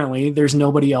 currently, there's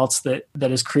nobody else that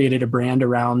has created a brand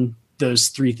around those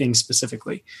three things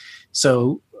specifically.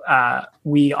 So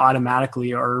we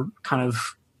automatically are kind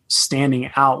of standing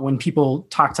out. When people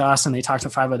talk to us and they talk to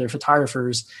 5 other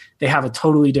photographers, they have a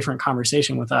totally different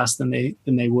conversation with us than they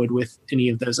would with any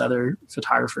of those other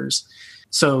photographers.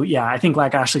 So yeah, I think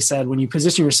like Ashley said, when you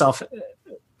position yourself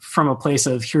from a place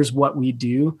of here's what we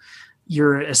do,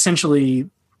 you're essentially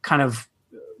kind of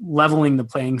leveling the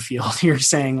playing field. You're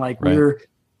saying like, right,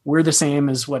 we're the same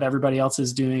as what everybody else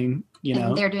is doing,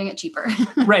 and they're doing it cheaper.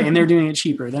 Right. And they're doing it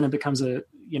cheaper. Then it becomes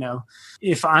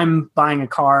if I'm buying a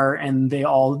car and they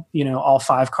all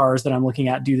 5 cars that I'm looking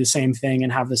at do the same thing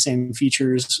and have the same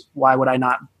features, why would I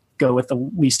not go with the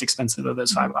least expensive of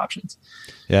those 5 options?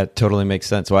 Yeah, it totally makes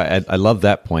sense. Well, I love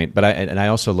that point, but I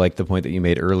also like the point that you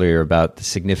made earlier about the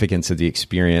significance of the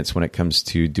experience when it comes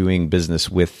to doing business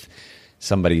with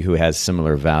somebody who has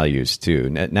similar values too.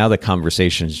 Now the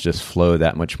conversations just flow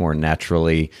that much more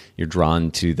naturally. You're drawn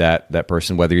to that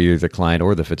person, whether you're the client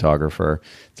or the photographer.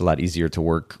 It's a lot easier to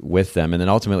work with them. And then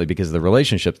ultimately, because of the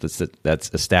relationship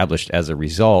that's established as a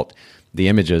result, the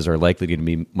images are likely to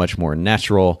be much more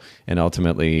natural and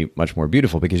ultimately much more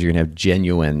beautiful, because you're going to have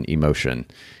genuine emotion.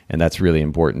 And that's really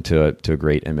important to a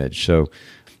great image. So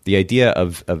the idea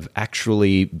of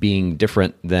actually being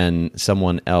different than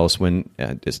someone else, when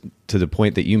just to the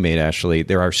point that you made, Ashley,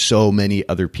 there are so many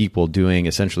other people doing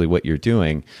essentially what you're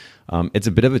doing. It's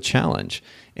a bit of a challenge,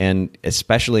 and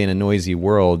especially in a noisy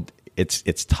world,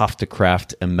 it's tough to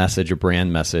craft a message, a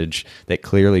brand message that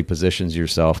clearly positions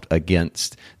yourself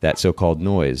against that so-called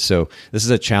noise. So this is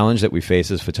a challenge that we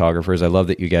face as photographers. I love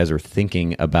that you guys are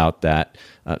thinking about that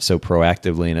so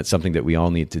proactively, and it's something that we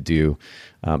all need to do.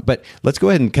 But let's go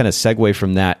ahead and kind of segue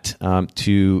from that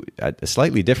to a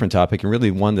slightly different topic, and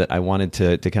really one that I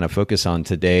wanted to kind of focus on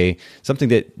today, something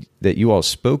that you all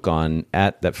spoke on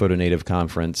at that PhotoNative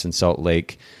conference in Salt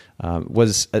Lake.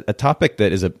 Was a topic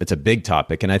that it's a big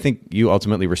topic, and I think you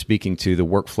ultimately were speaking to the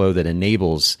workflow that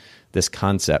enables this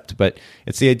concept. But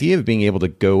it's the idea of being able to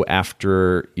go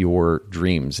after your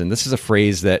dreams, and this is a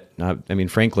phrase that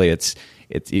frankly, it's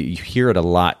you hear it a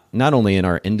lot, not only in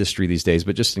our industry these days,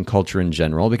 but just in culture in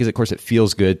general. Because of course, it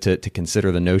feels good to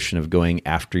consider the notion of going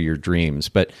after your dreams,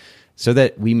 but so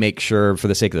that we make sure, for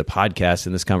the sake of the podcast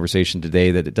and this conversation today,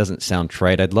 that it doesn't sound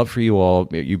trite, I'd love for you all,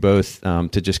 you both,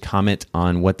 to just comment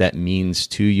on what that means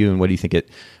to you and what do you think it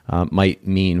might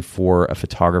mean for a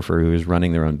photographer who is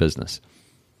running their own business.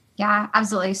 Yeah,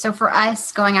 absolutely. So for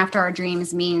us, going after our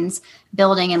dreams means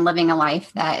building and living a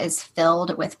life that is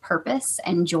filled with purpose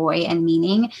and joy and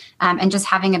meaning, and just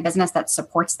having a business that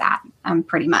supports that,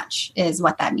 pretty much is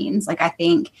what that means. Like, I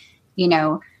think,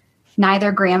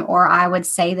 neither Graham or I would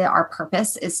say that our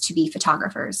purpose is to be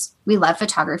photographers. We love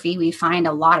photography. We find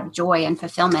a lot of joy and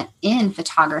fulfillment in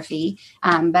photography,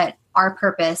 but our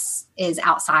purpose is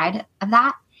outside of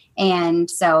that.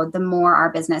 And so the more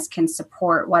our business can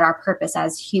support what our purpose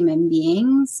as human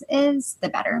beings is, the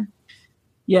better.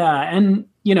 Yeah. And,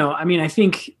 I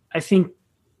think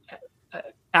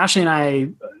Ashley and I,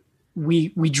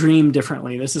 we dream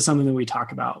differently. This is something that we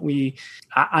talk about.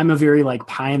 I'm a very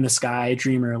pie in the sky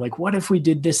dreamer. Like, what if we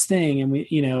did this thing? And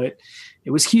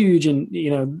it was huge.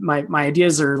 And, my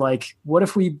ideas are like, what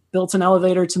if we built an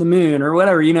elevator to the moon or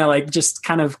whatever, just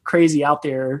kind of crazy out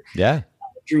there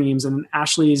dreams. And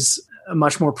Ashley's a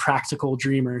much more practical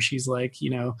dreamer. She's like,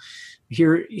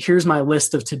 here's my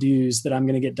list of to-dos that I'm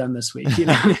going to get done this week.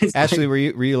 Ashley, were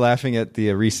you laughing at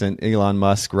the recent Elon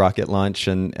Musk rocket launch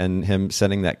and him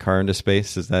sending that car into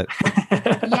space? Is that?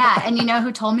 Yeah. And you know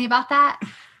who told me about that?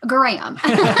 Graham.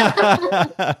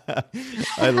 I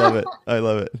love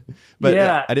it. But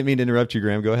yeah. I didn't mean to interrupt you,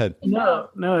 Graham. Go ahead. No,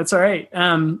 it's all right.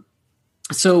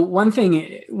 So one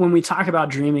thing, when we talk about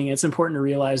dreaming, it's important to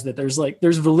realize that there's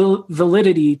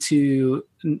validity to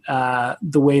the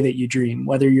way that you dream,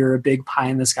 whether you're a big pie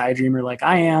in the sky dreamer like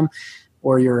I am,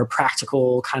 or you're a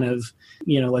practical kind of,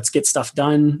 let's get stuff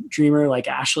done dreamer like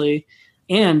Ashley.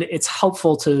 And it's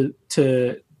helpful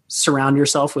to surround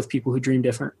yourself with people who dream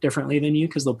differently than you,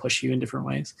 because they'll push you in different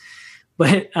ways.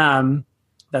 But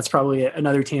that's probably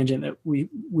another tangent that we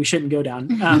shouldn't go down.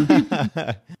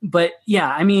 But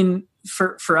yeah,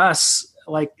 for us,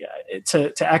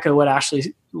 to echo what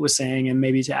Ashley was saying, and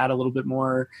maybe to add a little bit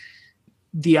more,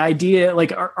 the idea,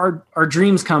 our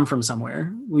dreams come from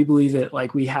somewhere. We believe that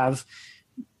we have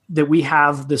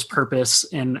this purpose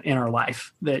in our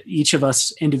life, that each of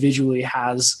us individually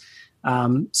has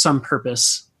some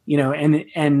purpose,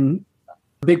 and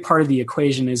a big part of the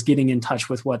equation is getting in touch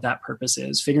with what that purpose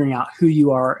is, figuring out who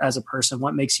you are as a person,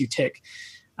 what makes you tick.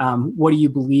 What do you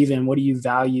believe in? What do you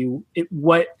value?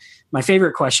 What my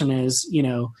favorite question is,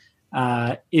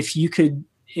 if you could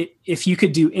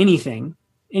do anything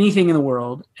in the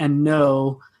world and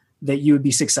know that you would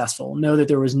be successful, know that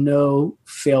there was no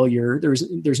failure,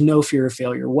 there's no fear of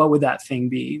failure, what would that thing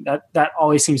be? That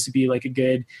always seems to be like a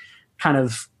good kind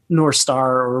of North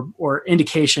Star or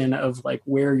indication of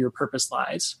where your purpose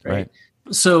lies. Right.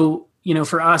 So,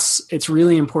 for us, it's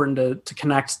really important to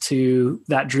connect to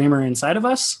that dreamer inside of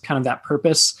us, kind of that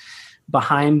purpose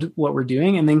behind what we're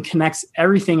doing, and then connect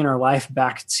everything in our life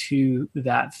back to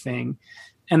that thing.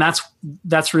 And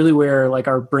that's really where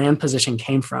our brand position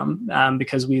came from,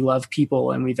 because we love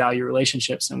people and we value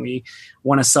relationships and we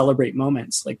want to celebrate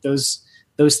moments. Those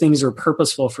things are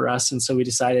purposeful for us. And so we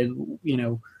decided,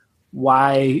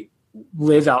 why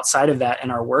live outside of that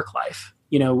in our work life?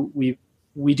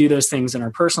 We do those things in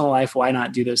our personal life. Why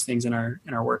not do those things in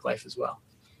our work life as well?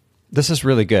 This is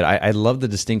really good. I love the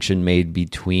distinction made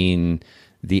between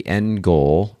the end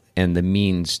goal and the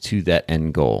means to that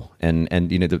end goal. And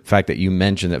the fact that you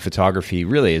mentioned that photography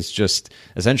really is just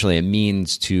essentially a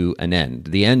means to an end,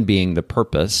 the end being the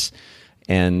purpose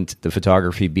and the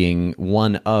photography being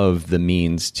one of the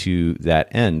means to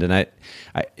that end. And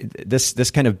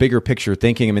this kind of bigger picture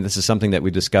thinking, this is something that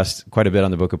we discussed quite a bit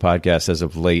on the Bokeh Podcast as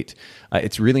of late.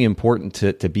 It's really important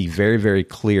to be very, very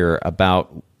clear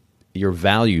about your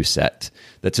value set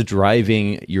that's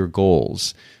driving your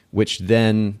goals, which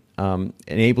then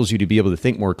enables you to be able to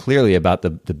think more clearly about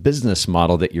the business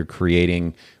model that you're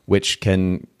creating which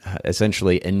can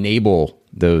essentially enable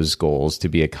those goals to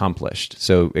be accomplished.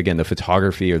 So again, the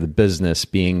photography or the business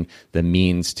being the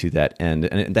means to that end.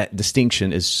 And that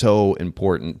distinction is so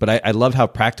important. But I love how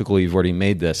practical you've already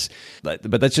made this. But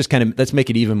that's just let's make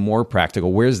it even more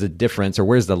practical. Where's the difference, or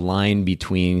where's the line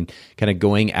between kind of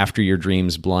going after your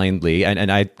dreams blindly?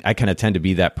 And I kind of tend to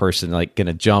be that person, like going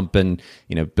to jump and,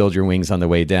 build your wings on the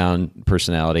way down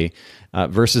personality,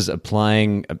 versus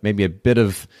applying maybe a bit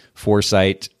of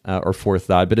foresight or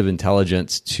forethought, a bit of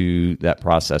intelligence to that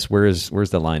process. Where's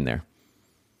the line there?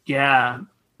 Yeah,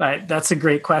 but that's a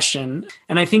great question.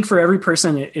 And I think for every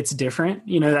person, it's different.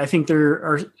 I think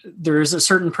there's a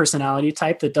certain personality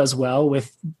type that does well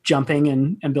with jumping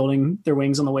and building their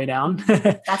wings on the way down.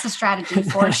 That's a strategy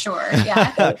for sure.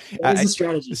 Yeah. It's a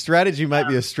strategy. Strategy might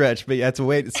be a stretch, but that's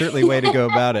certainly a way to go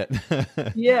about it.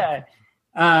 Yeah.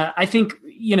 I think,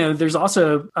 there's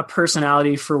also a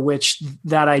personality for which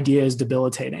that idea is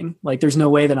debilitating. Like, there's no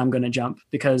way that I'm going to jump,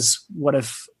 because what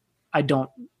if I don't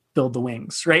build the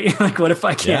wings, right? Like, what if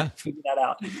I can't figure that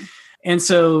out? And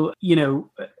so,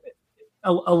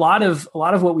 a lot of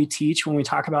what we teach when we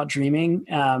talk about dreaming,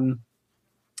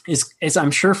 is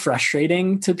I'm sure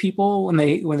frustrating to people when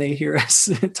they hear us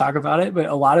talk about it, but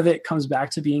a lot of it comes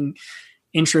back to being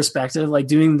introspective, like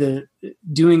doing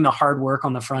the hard work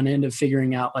on the front end of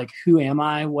figuring out, like, who am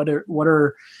I? What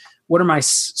are my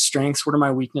strengths? What are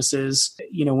my weaknesses?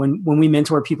 When we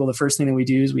mentor people, the first thing that we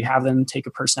do is we have them take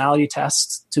a personality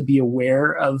test to be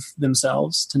aware of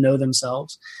themselves, to know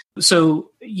themselves.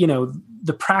 So,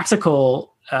 the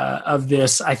practical of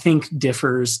this, I think,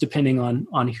 differs depending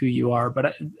on who you are.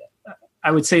 But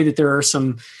I would say that there are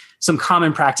some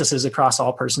common practices across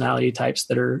all personality types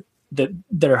that are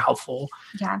helpful.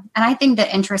 Yeah. And I think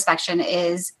that introspection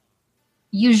is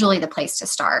usually the place to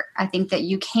start. I think that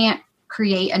you can't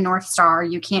create a North Star,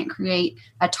 you can't create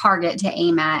a target to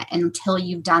aim at until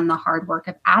you've done the hard work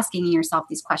of asking yourself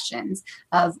these questions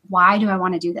of, why do I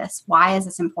want to do this? Why is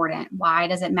this important? Why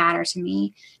does it matter to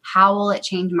me? How will it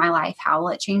change my life? How will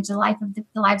it change the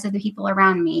lives of the people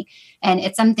around me? And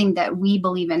it's something that we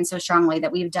believe in so strongly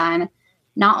that we've done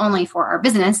not only for our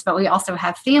business, but we also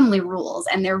have family rules,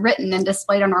 and they're written and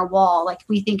displayed on our wall. Like,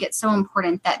 we think it's so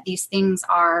important that these things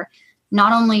are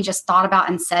not only just thought about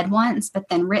and said once, but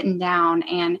then written down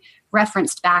and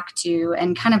referenced back to,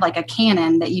 and kind of like a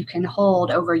canon that you can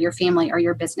hold over your family or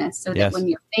your business, so that when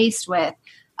you're faced with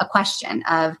a question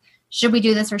of, should we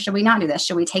do this or should we not do this?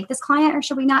 Should we take this client or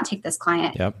should we not take this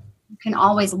client? Yep. You can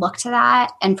always look to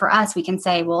that. And for us, we can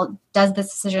say, well, does this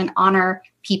decision honor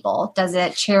people? Does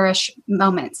it cherish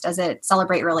moments? Does it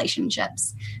celebrate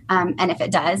relationships? And if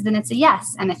it does, then it's a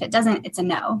yes. And if it doesn't, it's a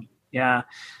no. Yeah.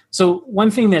 So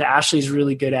one thing that Ashley's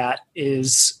really good at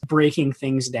is breaking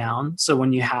things down. So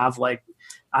when you have, like,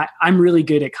 I'm really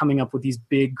good at coming up with these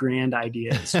big, grand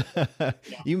ideas.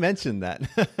 You mentioned that.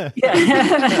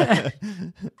 Yeah.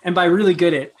 And by really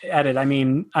good at it, I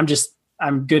mean,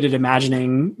 I'm good at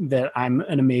imagining that I'm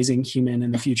an amazing human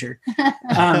in the future.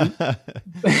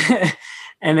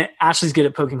 And Ashley's good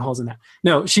at poking holes in that.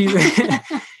 No,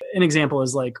 an example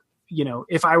is, like,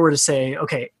 if I were to say,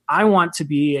 okay, I want to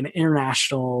be an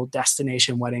international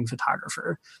destination wedding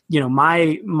photographer,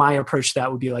 my approach to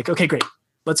that would be like, okay, great,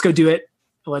 let's go do it.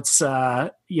 Let's,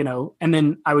 and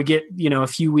then I would get, a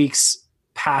few weeks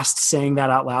past saying that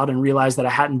out loud and realize that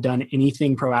I hadn't done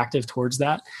anything proactive towards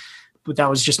that. But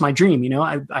that was just my dream.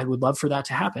 I would love for that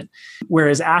to happen.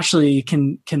 Whereas Ashley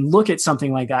can look at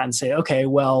something like that and say, okay,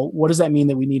 well, what does that mean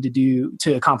that we need to do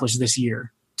to accomplish this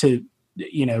year to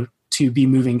be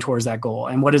moving towards that goal?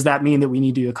 And what does that mean that we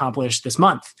need to accomplish this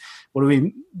month? What do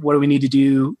we need to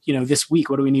do, this week?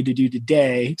 What do we need to do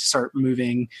today to start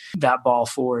moving that ball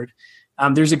forward?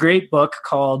 There's a great book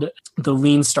called The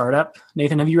Lean Startup.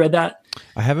 Nathan, have you read that?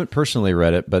 I haven't personally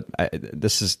read it, but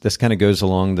this kind of goes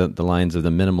along the lines of the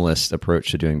minimalist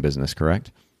approach to doing business,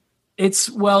 correct?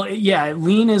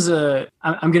 Lean is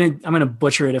I'm gonna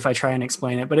butcher it if I try and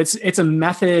explain it, but it's a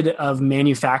method of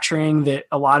manufacturing that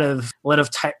a lot of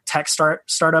tech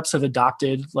startups have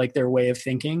adopted, like, their way of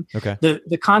thinking. Okay.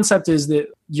 The concept is that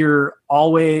you're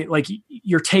always, like,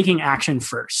 you're taking action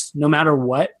first, no matter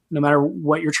what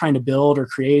you're trying to build or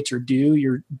create or do,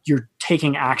 you're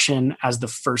taking action as the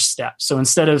first step. So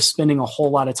instead of spending a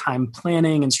whole lot of time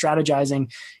planning and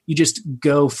strategizing, you just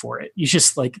go for it. You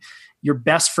just, like, your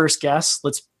best first guess.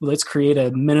 Let's create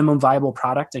a minimum viable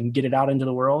product and get it out into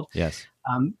the world. Yes.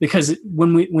 Because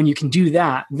when you can do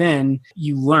that, then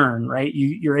you learn, right?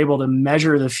 You're able to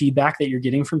measure the feedback that you're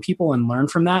getting from people and learn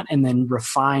from that, and then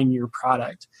refine your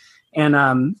product.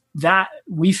 And that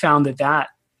we found that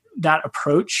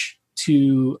approach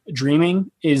to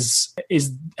dreaming has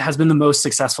been the most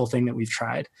successful thing that we've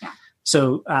tried. Yeah.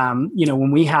 So,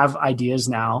 when we have ideas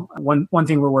now, one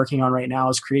thing we're working on right now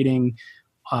is creating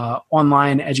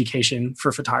online education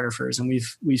for photographers. And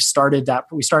we've started that.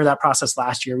 We started that process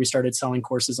last year. We started selling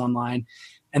courses online.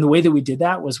 And the way that we did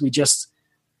that was we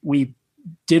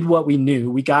did what we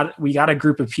knew. We got a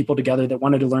group of people together that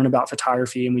wanted to learn about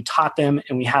photography, and we taught them,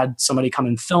 and we had somebody come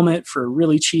and film it for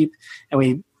really cheap. And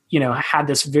we, had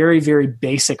this very, very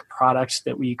basic product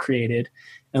that we created,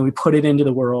 and we put it into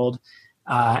the world.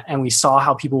 And we saw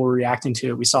how people were reacting to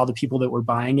it. We saw the people that were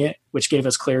buying it, which gave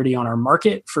us clarity on our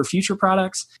market for future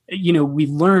products. We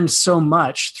learned so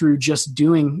much through just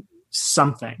doing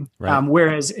something. Right.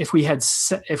 Whereas if we had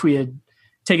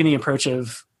taken the approach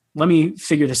of, let me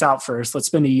figure this out first, let's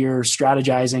spend a year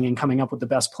strategizing and coming up with the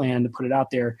best plan to put it out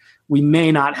there, we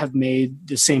may not have made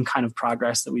the same kind of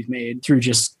progress that we've made through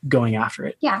just going after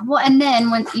it. Yeah. Well, and then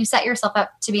when you set yourself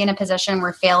up to be in a position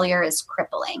where failure is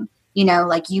crippling,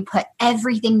 like you put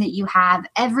everything that you have,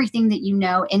 everything that you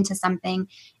know into something,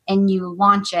 and you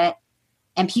launch it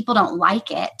and people don't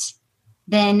like it,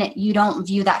 then you don't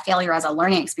view that failure as a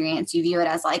learning experience. You view it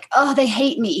as like, oh, they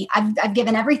hate me. I've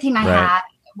given everything I have.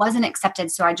 It wasn't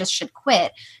accepted, so I just should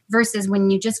quit. Versus when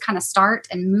you just kind of start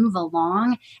and move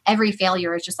along, every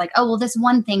failure is just like, oh, well, this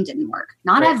one thing didn't work.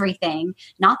 Not everything,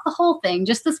 not the whole thing,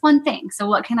 just this one thing. So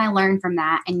what can I learn from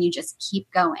that? And you just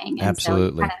keep going. And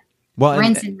absolutely. So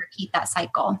rinse and repeat that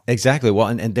cycle. Exactly. Well,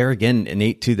 and there again,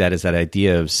 innate to that is that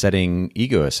idea of setting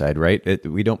ego aside, right?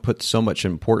 We don't put so much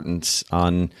importance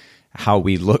on how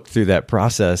we look through that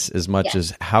process as much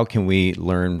as how can we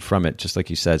learn from it, just like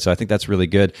you said. So I think that's really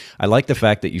good. I like the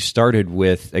fact that you started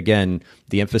with, again,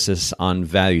 the emphasis on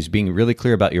values, being really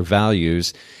clear about your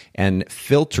values and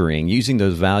filtering, using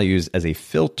those values as a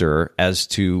filter as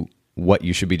to what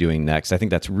you should be doing next. I think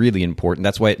that's really important.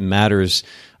 That's why it matters,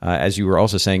 as you were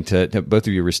also saying, to both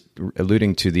of you were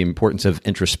alluding to the importance of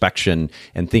introspection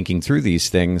and thinking through these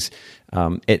things.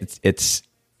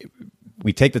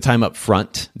 We take the time up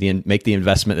front, make the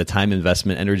investment, the time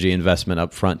investment, energy investment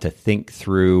up front to think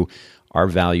through our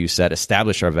value set,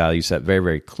 establish our value set very,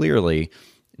 very clearly,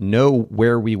 know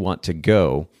where we want to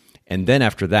go. And then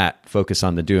after that, focus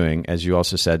on the doing, as you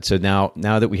also said. So now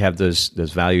that we have those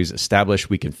values established,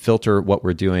 we can filter what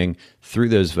we're doing through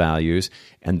those values.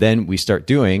 And then we start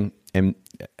doing, and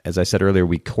as I said earlier,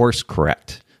 we course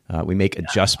correct. We make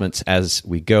adjustments as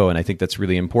we go. And I think that's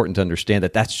really important to understand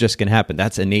that that's just going to happen.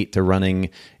 That's innate to running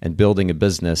and building a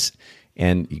business.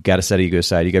 And you got to set ego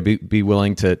aside. You got to be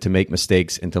willing to make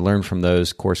mistakes and to learn from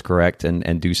those, course correct,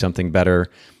 and do something better.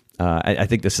 I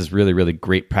think this is really, really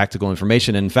great practical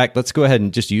information. And in fact, let's go ahead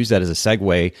and just use that as a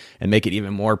segue and make it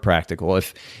even more practical.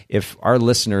 If our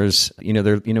listeners,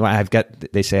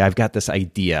 they say, I've got this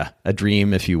idea, a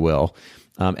dream, if you will,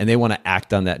 and they want to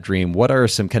act on that dream, what are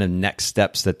some kind of next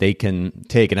steps that they can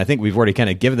take? And I think we've already kind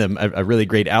of given them a really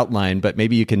great outline, but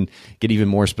maybe you can get even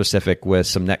more specific with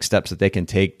some next steps that they can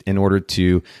take in order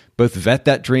to both vet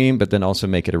that dream, but then also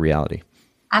make it a reality.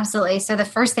 Absolutely. So the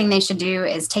first thing they should do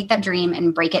is take that dream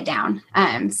and break it down.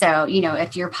 So,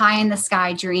 if your pie in the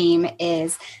sky dream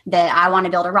is that I want to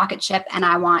build a rocket ship and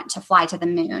I want to fly to the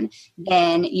moon,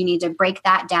 then you need to break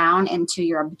that down into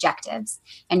your objectives.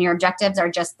 And your objectives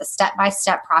are just the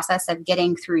step-by-step process of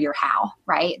getting through your how,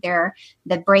 right? They're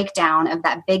the breakdown of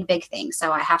that big, big thing.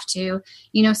 So I have to,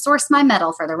 source my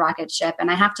metal for the rocket ship, and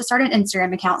I have to start an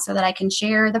Instagram account so that I can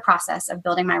share the process of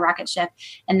building my rocket ship.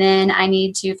 And then I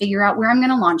need to figure out where I'm going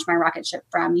to launch my rocket ship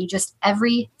from. You just,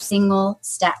 every single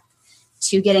step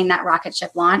to getting that rocket ship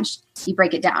launched, you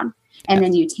break it down. And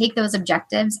then you take those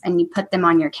objectives and you put them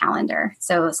on your calendar.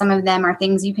 So some of them are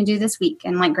things you can do this week.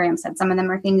 And like Graham said, some of them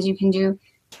are things you can do,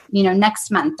 next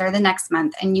month or the next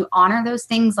month. And you honor those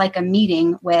things like a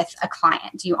meeting with a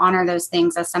client. You honor those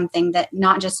things as something that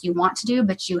not just you want to do,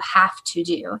 but you have to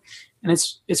do. And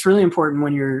it's really important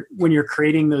when you're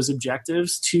creating those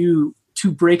objectives to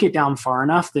break it down far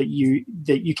enough that you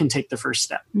can take the first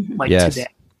step. Like today,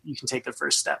 you can take the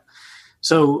first step.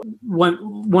 So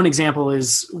one example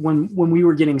is when we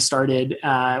were getting started,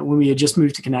 when we had just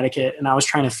moved to Connecticut, and I was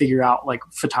trying to figure out like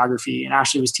photography, and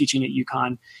Ashley was teaching at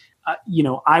UConn.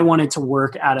 I wanted to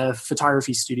work at a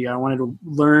photography studio. I wanted to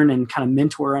learn and kind of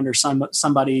mentor under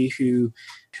somebody who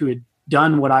had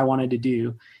done what I wanted to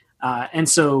do. And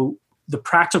so the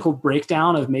practical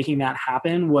breakdown of making that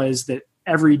happen was that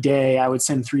every day I would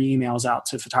send 3 emails out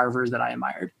to photographers that I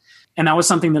admired. And that was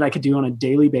something that I could do on a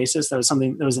daily basis. That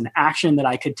was an action that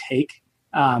I could take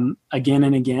again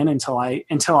and again until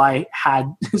I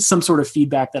had some sort of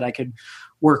feedback that I could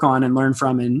work on and learn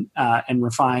from and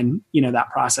refine, that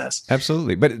process.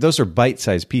 Absolutely. But those are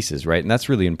bite-sized pieces, right? And that's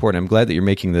really important. I'm glad that you're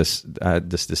making this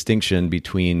distinction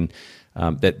between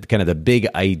that kind of the big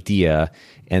idea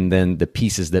and then the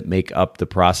pieces that make up the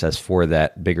process for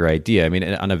that bigger idea. I mean,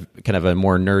 on a kind of a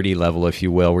more nerdy level, if you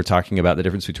will, we're talking about the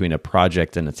difference between a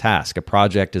project and a task. A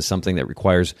project is something that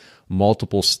requires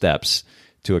multiple steps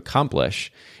to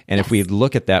accomplish. And if we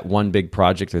look at that one big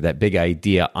project or that big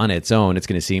idea on its own, it's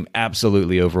going to seem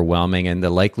absolutely overwhelming. And the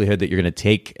likelihood that you're going to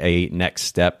take a next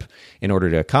step in order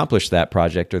to accomplish that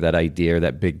project or that idea or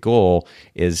that big goal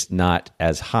is not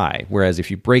as high. Whereas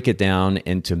if you break it down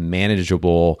into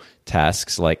manageable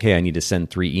tasks like, hey, I need to send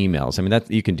 3 emails. I mean, that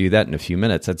you can do that in a few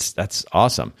minutes. That's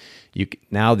awesome.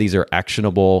 Now these are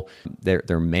actionable,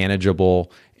 they're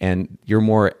manageable, and you're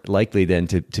more likely then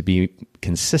to be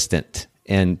consistent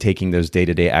and taking those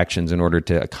day-to-day actions in order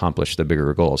to accomplish the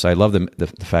bigger goal. So I love the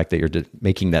fact that you're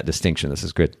making that distinction. This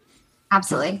is good.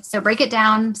 Absolutely. So break it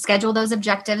down, schedule those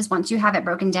objectives once you have it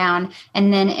broken down,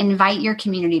 and then invite your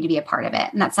community to be a part of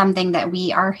it. And that's something that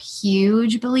we are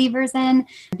huge believers in,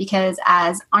 because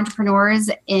as entrepreneurs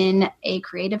in a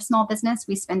creative small business,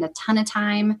 we spend a ton of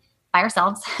time by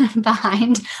ourselves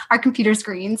behind our computer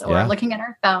screens or looking at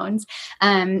our phones.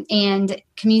 And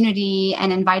community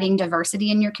and inviting diversity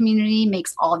in your community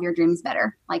makes all of your dreams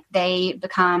better. Like, they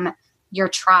become your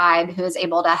tribe who is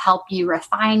able to help you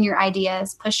refine your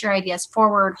ideas, push your ideas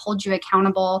forward, hold you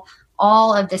accountable.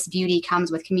 All of this beauty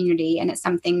comes with community. And it's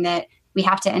something that we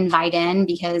have to invite in,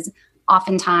 because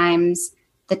oftentimes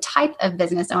the type of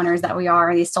business owners that we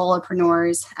are, these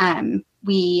solopreneurs,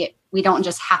 we don't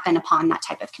just happen upon that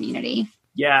type of community.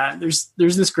 Yeah, there's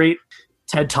this great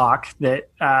TED Talk that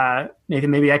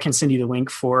Nathan, maybe I can send you the link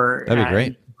for. That'd be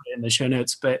great. In the show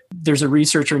notes, but there's a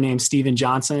researcher named Steven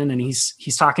Johnson, and he's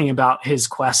talking about his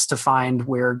quest to find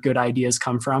where good ideas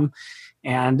come from.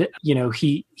 And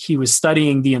he was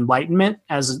studying the Enlightenment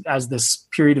as this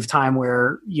period of time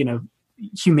where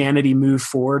humanity moved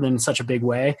forward in such a big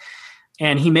way.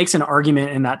 And he makes an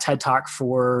argument in that TED Talk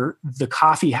for the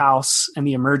coffee house and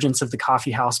the emergence of the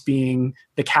coffee house being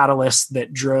the catalyst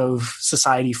that drove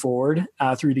society forward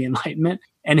through the Enlightenment.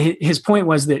 And his point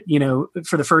was that,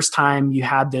 for the first time, you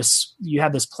had this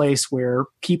place where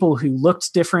people who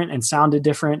looked different and sounded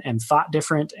different and thought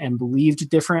different and believed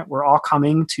different were all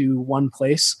coming to one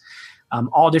place.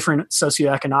 All different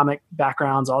socioeconomic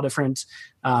backgrounds, all different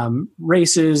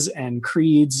races and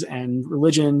creeds and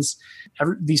religions.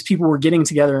 These people were getting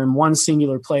together in one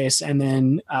singular place and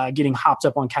then getting hopped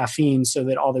up on caffeine so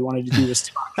that all they wanted to do was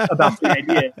talk about the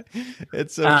idea.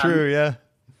 It's so true, yeah.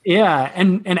 Yeah,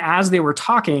 and as they were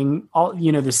talking, all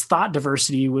this thought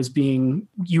diversity was being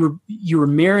you were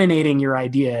marinating your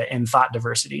idea in thought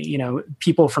diversity.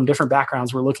 People from different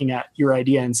backgrounds were looking at your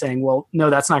idea and saying, "Well, no,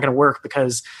 that's not going to work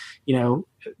because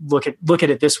look at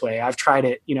it this way. I've tried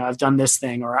it. I've done this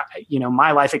thing, or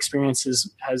my life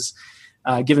experience has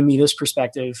given me this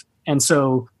perspective." And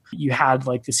so you had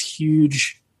like this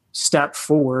huge step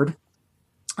forward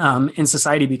in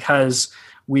society because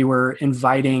we were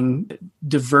inviting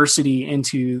diversity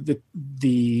into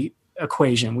the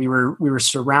equation. We were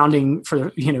surrounding,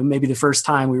 for maybe the first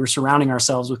time, we were surrounding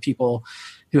ourselves with people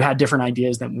who had different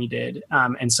ideas than we did,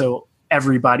 and so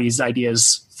everybody's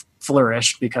ideas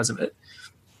flourished because of it.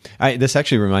 This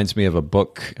actually reminds me of a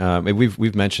book.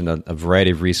 We've mentioned a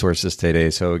variety of resources today.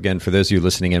 So again, for those of you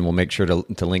listening in, we'll make sure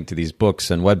to link to these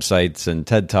books and websites and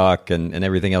TED Talk and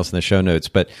everything else in the show notes.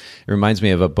 But it reminds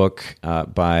me of a book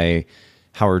by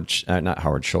Howard Schultz,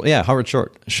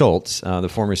 the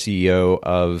former CEO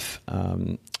of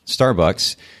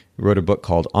Starbucks, wrote a book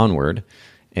called Onward.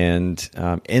 And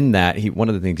in that, one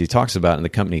of the things he talks about in the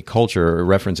company culture, or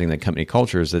referencing the company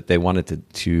culture, is that they wanted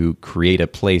to create a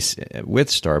place with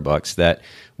Starbucks that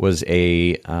was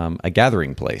a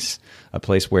gathering place, a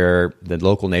place where the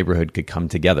local neighborhood could come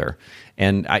together.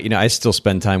 And I still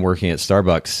spend time working at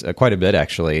Starbucks quite a bit,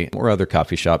 actually, or other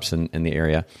coffee shops in the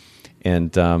area.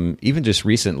 And even just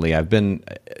recently, I've been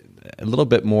a little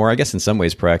bit more, I guess in some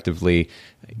ways proactively,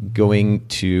 going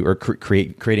to or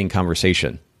creating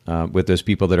conversation with those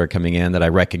people that are coming in that I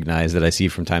recognize, that I see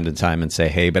from time to time, and say,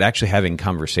 hey, but actually having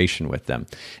conversation with them.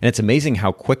 And it's amazing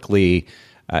how quickly,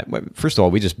 first of all,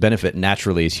 we just benefit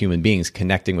naturally as human beings,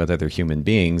 connecting with other human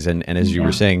beings. And as you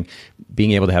were saying,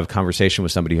 being able to have a conversation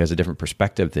with somebody who has a different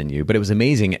perspective than you. But it was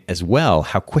amazing as well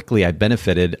how quickly I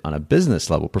benefited on a business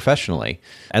level, professionally,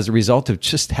 as a result of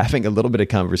just having a little bit of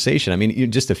conversation. I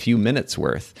mean, just a few minutes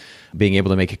worth, being able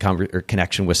to make a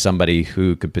connection with somebody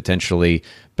who could potentially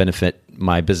benefit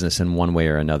my business in one way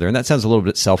or another. And that sounds a little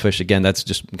bit selfish. Again, that's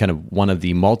just kind of one of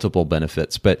the multiple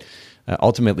benefits. But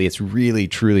ultimately it's really,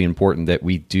 truly important that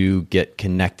we do get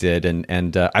connected.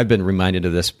 And I've been reminded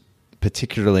of this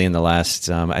particularly in the last,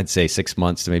 I'd say 6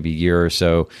 months to maybe a year or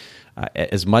so.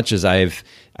 As much as I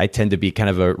tend to be kind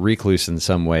of a recluse in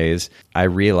some ways, I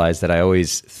realize that I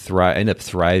always end up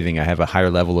thriving. I have a higher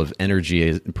level of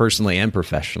energy personally and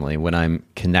professionally when I'm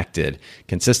connected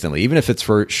consistently, even if it's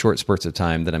for short spurts of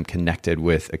time, that I'm connected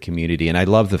with a community. And I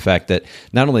love the fact that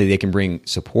not only they can bring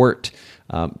support,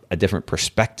 a different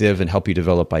perspective and help you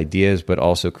develop ideas, but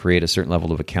also create a certain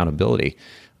level of accountability.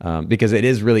 Because it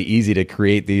is really easy to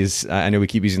create these, I know we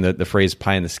keep using the phrase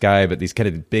pie in the sky, but these kind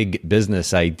of big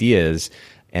business ideas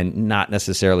and not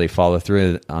necessarily follow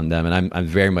through on them. And I'm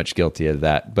very much guilty of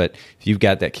that. But if you've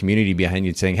got that community behind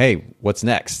you saying, hey, what's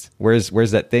next? Where's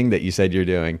that thing that you said you're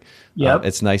doing? Yep.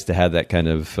 It's nice to have that kind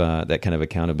of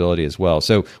accountability as well.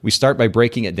 So we start by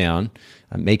breaking it down,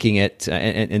 making it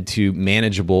into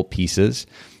manageable pieces.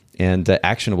 And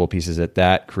actionable pieces at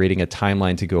that, creating a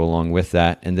timeline to go along with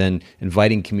that, and then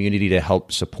inviting community to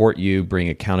help support you, bring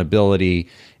accountability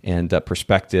and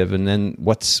perspective. And then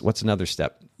what's another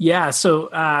step? Yeah. So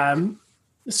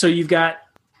you've got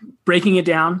breaking it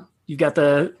down. You've got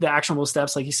the actionable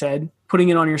steps, like you said, putting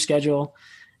it on your schedule,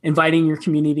 inviting your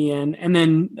community in. And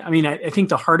then, I think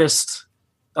the hardest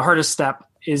step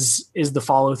is the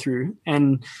follow through.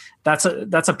 And that's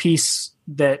a piece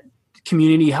that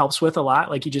community helps with a lot.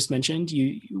 Like you just mentioned,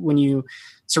 when you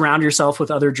surround yourself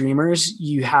with other dreamers,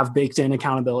 you have baked in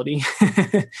accountability.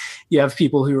 You have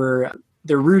people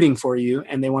they're rooting for you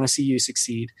and they want to see you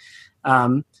succeed.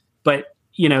 But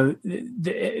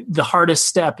the hardest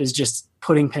step is just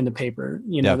putting pen to paper.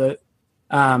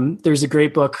 There's a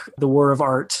great book, The War of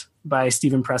Art by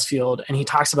Stephen Pressfield. And he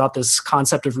talks about this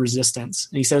concept of resistance.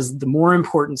 And he says, the more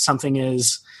important something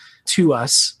is to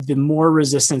us, the more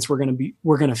resistance we're going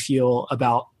to feel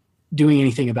about doing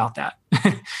anything about that.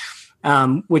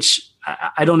 Which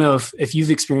I don't know if you've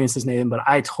experienced this, Nathan, but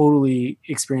I totally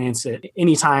experience it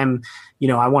anytime,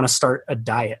 I want to start a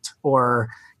diet, or,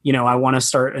 I want to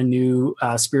start a new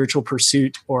spiritual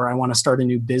pursuit, or I want to start a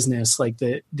new business. Like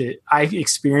I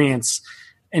experience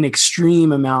an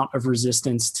extreme amount of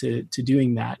resistance to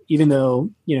doing that, even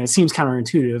though, it seems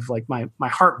counterintuitive. Like my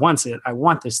heart wants it. I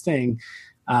want this thing.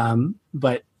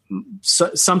 But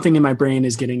something in my brain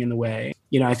is getting in the way.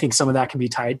 I think some of that can be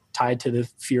tied to the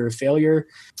fear of failure,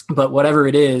 but whatever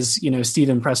it is,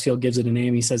 Stephen Pressfield gives it a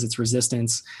name. He says it's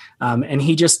resistance. And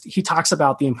he talks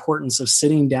about the importance of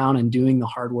sitting down and doing the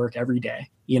hard work every day,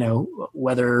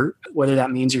 whether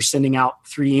that means you're sending out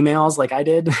 3 emails like I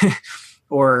did,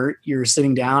 or you're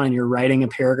sitting down and you're writing a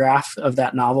paragraph of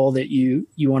that novel that you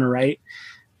want to write.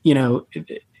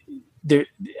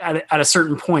 At a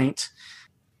certain point,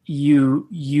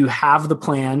 you have the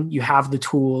plan, you have the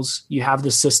tools, you have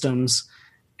the systems,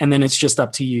 and then it's just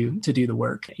up to you to do the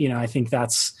work. I think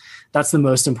that's the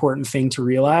most important thing to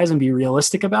realize and be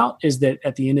realistic about, is that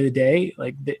at the end of the day,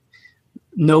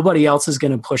 nobody else is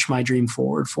going to push my dream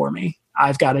forward for me.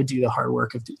 I've got to do the hard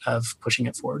work of pushing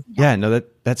it forward. Yeah, no,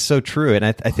 that's so true. And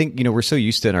I think, we're so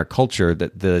used to in our culture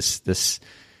that this,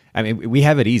 we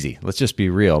have it easy. Let's just be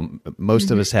real. Most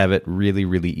of us have it really,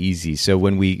 really easy. So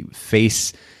when we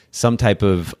face some type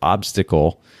of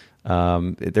obstacle,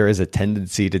 there is a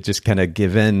tendency to just kind of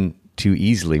give in too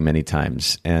easily many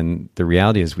times. And the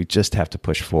reality is we just have to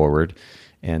push forward.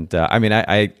 And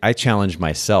I challenge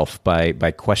myself by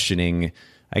questioning,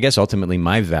 I guess, ultimately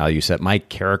my value set, my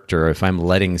character. If I'm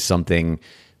letting something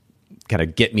kind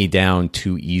of get me down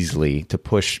too easily, to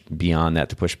push beyond that,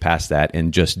 to push past that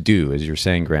and just do, as you're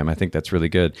saying, Graham. I think that's really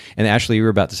good. And Ashley, you were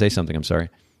about to say something. I'm sorry.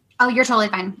 Oh, you're totally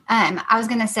fine. I was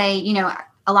going to say,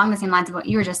 along the same lines of what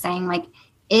you were just saying, like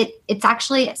it's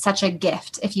actually such a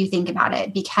gift if you think about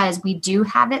it, because we do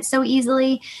have it so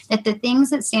easily that the things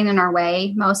that stand in our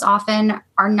way most often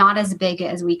are not as big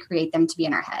as we create them to be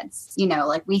in our heads.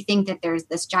 Like we think that there's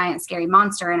this giant scary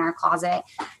monster in our closet,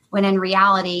 when in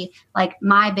reality, like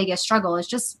my biggest struggle is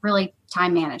just really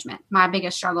time management. My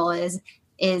biggest struggle is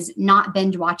not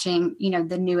binge watching,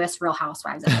 the newest Real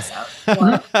Housewives episode,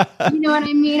 or, you know what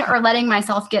I mean? Or letting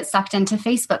myself get sucked into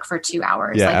Facebook for 2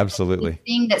 hours. Yeah, absolutely. The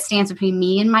thing that stands between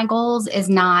me and my goals is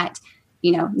not,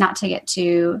 not to get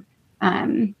too,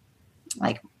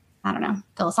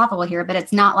 philosophical here, but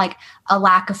it's not like a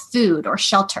lack of food or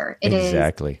shelter.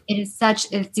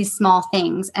 It's these small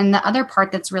things. And the other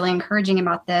part that's really encouraging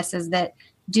about this is that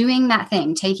doing that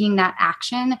thing, taking that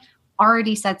action,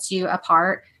 already sets you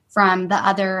apart from the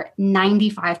other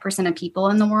 95% of people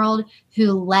in the world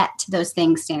who let those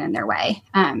things stand in their way.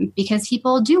 Because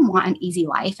people do want an easy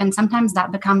life. And sometimes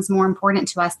that becomes more important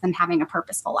to us than having a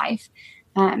purposeful life.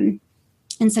 And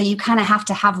And so you kind of have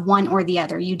to have one or the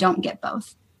other. You don't get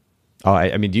both. Oh,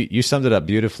 I mean, you summed it up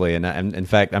beautifully. And in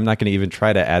fact, I'm not going to even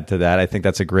try to add to that. I think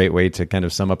that's a great way to kind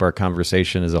of sum up our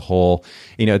conversation as a whole.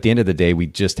 At the end of the day, we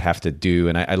just have to do.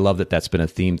 And I love that that's been a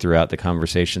theme throughout the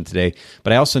conversation today.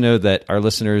 But I also know that our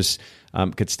listeners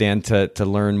could stand to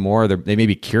learn more. They may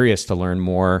be curious to learn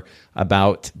more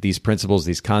about these principles,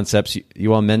 these concepts.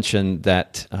 You all mentioned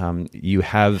that you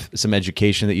have some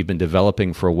education that you've been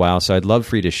developing for a while. So I'd love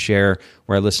for you to share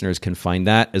where our listeners can find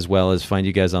that, as well as find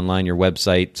you guys online, your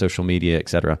website, social media, et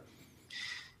cetera.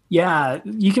 Yeah,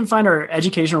 you can find our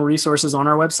educational resources on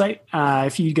our website.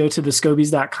 If you go to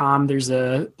thescobies.com, there's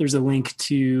a link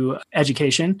to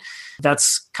education.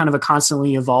 That's kind of a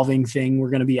constantly evolving thing. We're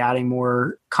going to be adding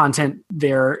more content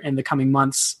there in the coming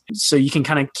months, so you can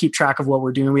kind of keep track of what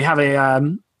we're doing. We have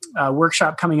a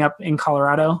workshop coming up in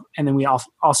Colorado, and then we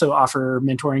also offer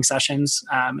mentoring sessions.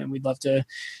 And we'd love to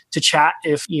chat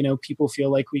if people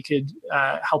feel like we could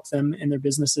help them in their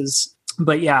businesses.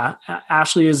 But yeah,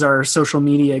 Ashley is our social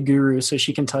media guru, so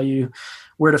she can tell you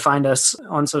where to find us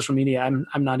on social media.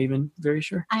 I'm not even very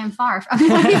sure. I am far from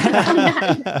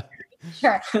that.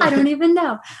 Sure. I don't even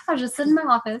know. I was just sitting in my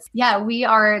office. Yeah, we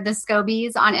are the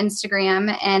Scobies on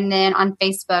Instagram, and then on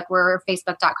Facebook, we're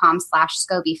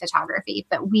facebook.com/Scobie Photography.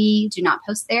 But we do not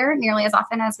post there nearly as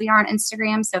often as we are on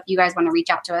Instagram. So if you guys want to reach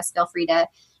out to us, feel free to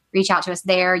reach out to us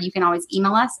there. You can always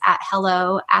email us at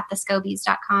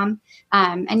hello@thescobies.com.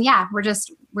 And yeah,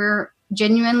 we're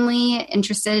genuinely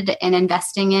interested in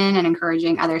investing in and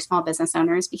encouraging other small business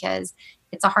owners, because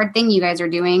it's a hard thing you guys are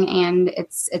doing, and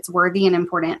it's worthy and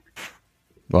important.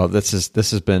 Well, this has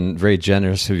been very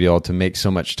generous of you all to make so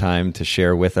much time to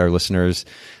share with our listeners.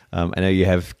 I know you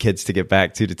have kids to get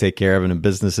back to take care of and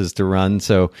businesses to run.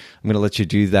 So I'm going to let you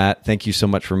do that. Thank you so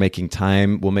much for making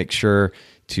time. We'll make sure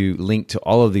to link to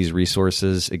all of these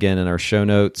resources again in our show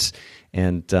notes.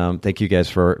 And thank you guys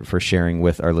for sharing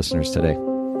with our listeners today.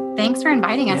 Thanks for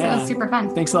inviting us. Yeah. It was super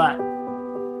fun. Thanks a lot.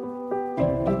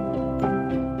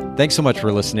 Thanks so much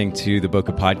for listening to the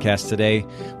Bokeh Podcast today.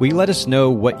 Will you let us know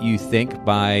what you think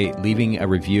by leaving a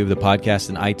review of the podcast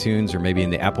in iTunes or maybe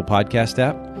in the Apple Podcast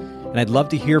app? And I'd love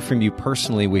to hear from you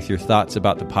personally with your thoughts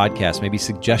about the podcast, maybe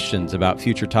suggestions about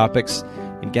future topics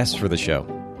and guests for the show.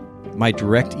 My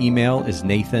direct email is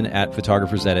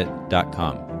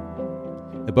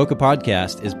nathan@photographersedit.com. The Bokeh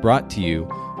Podcast is brought to you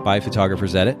by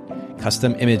Photographers Edit,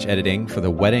 custom image editing for the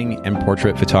wedding and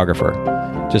portrait photographer.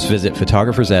 Just visit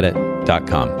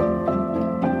photographersedit.com.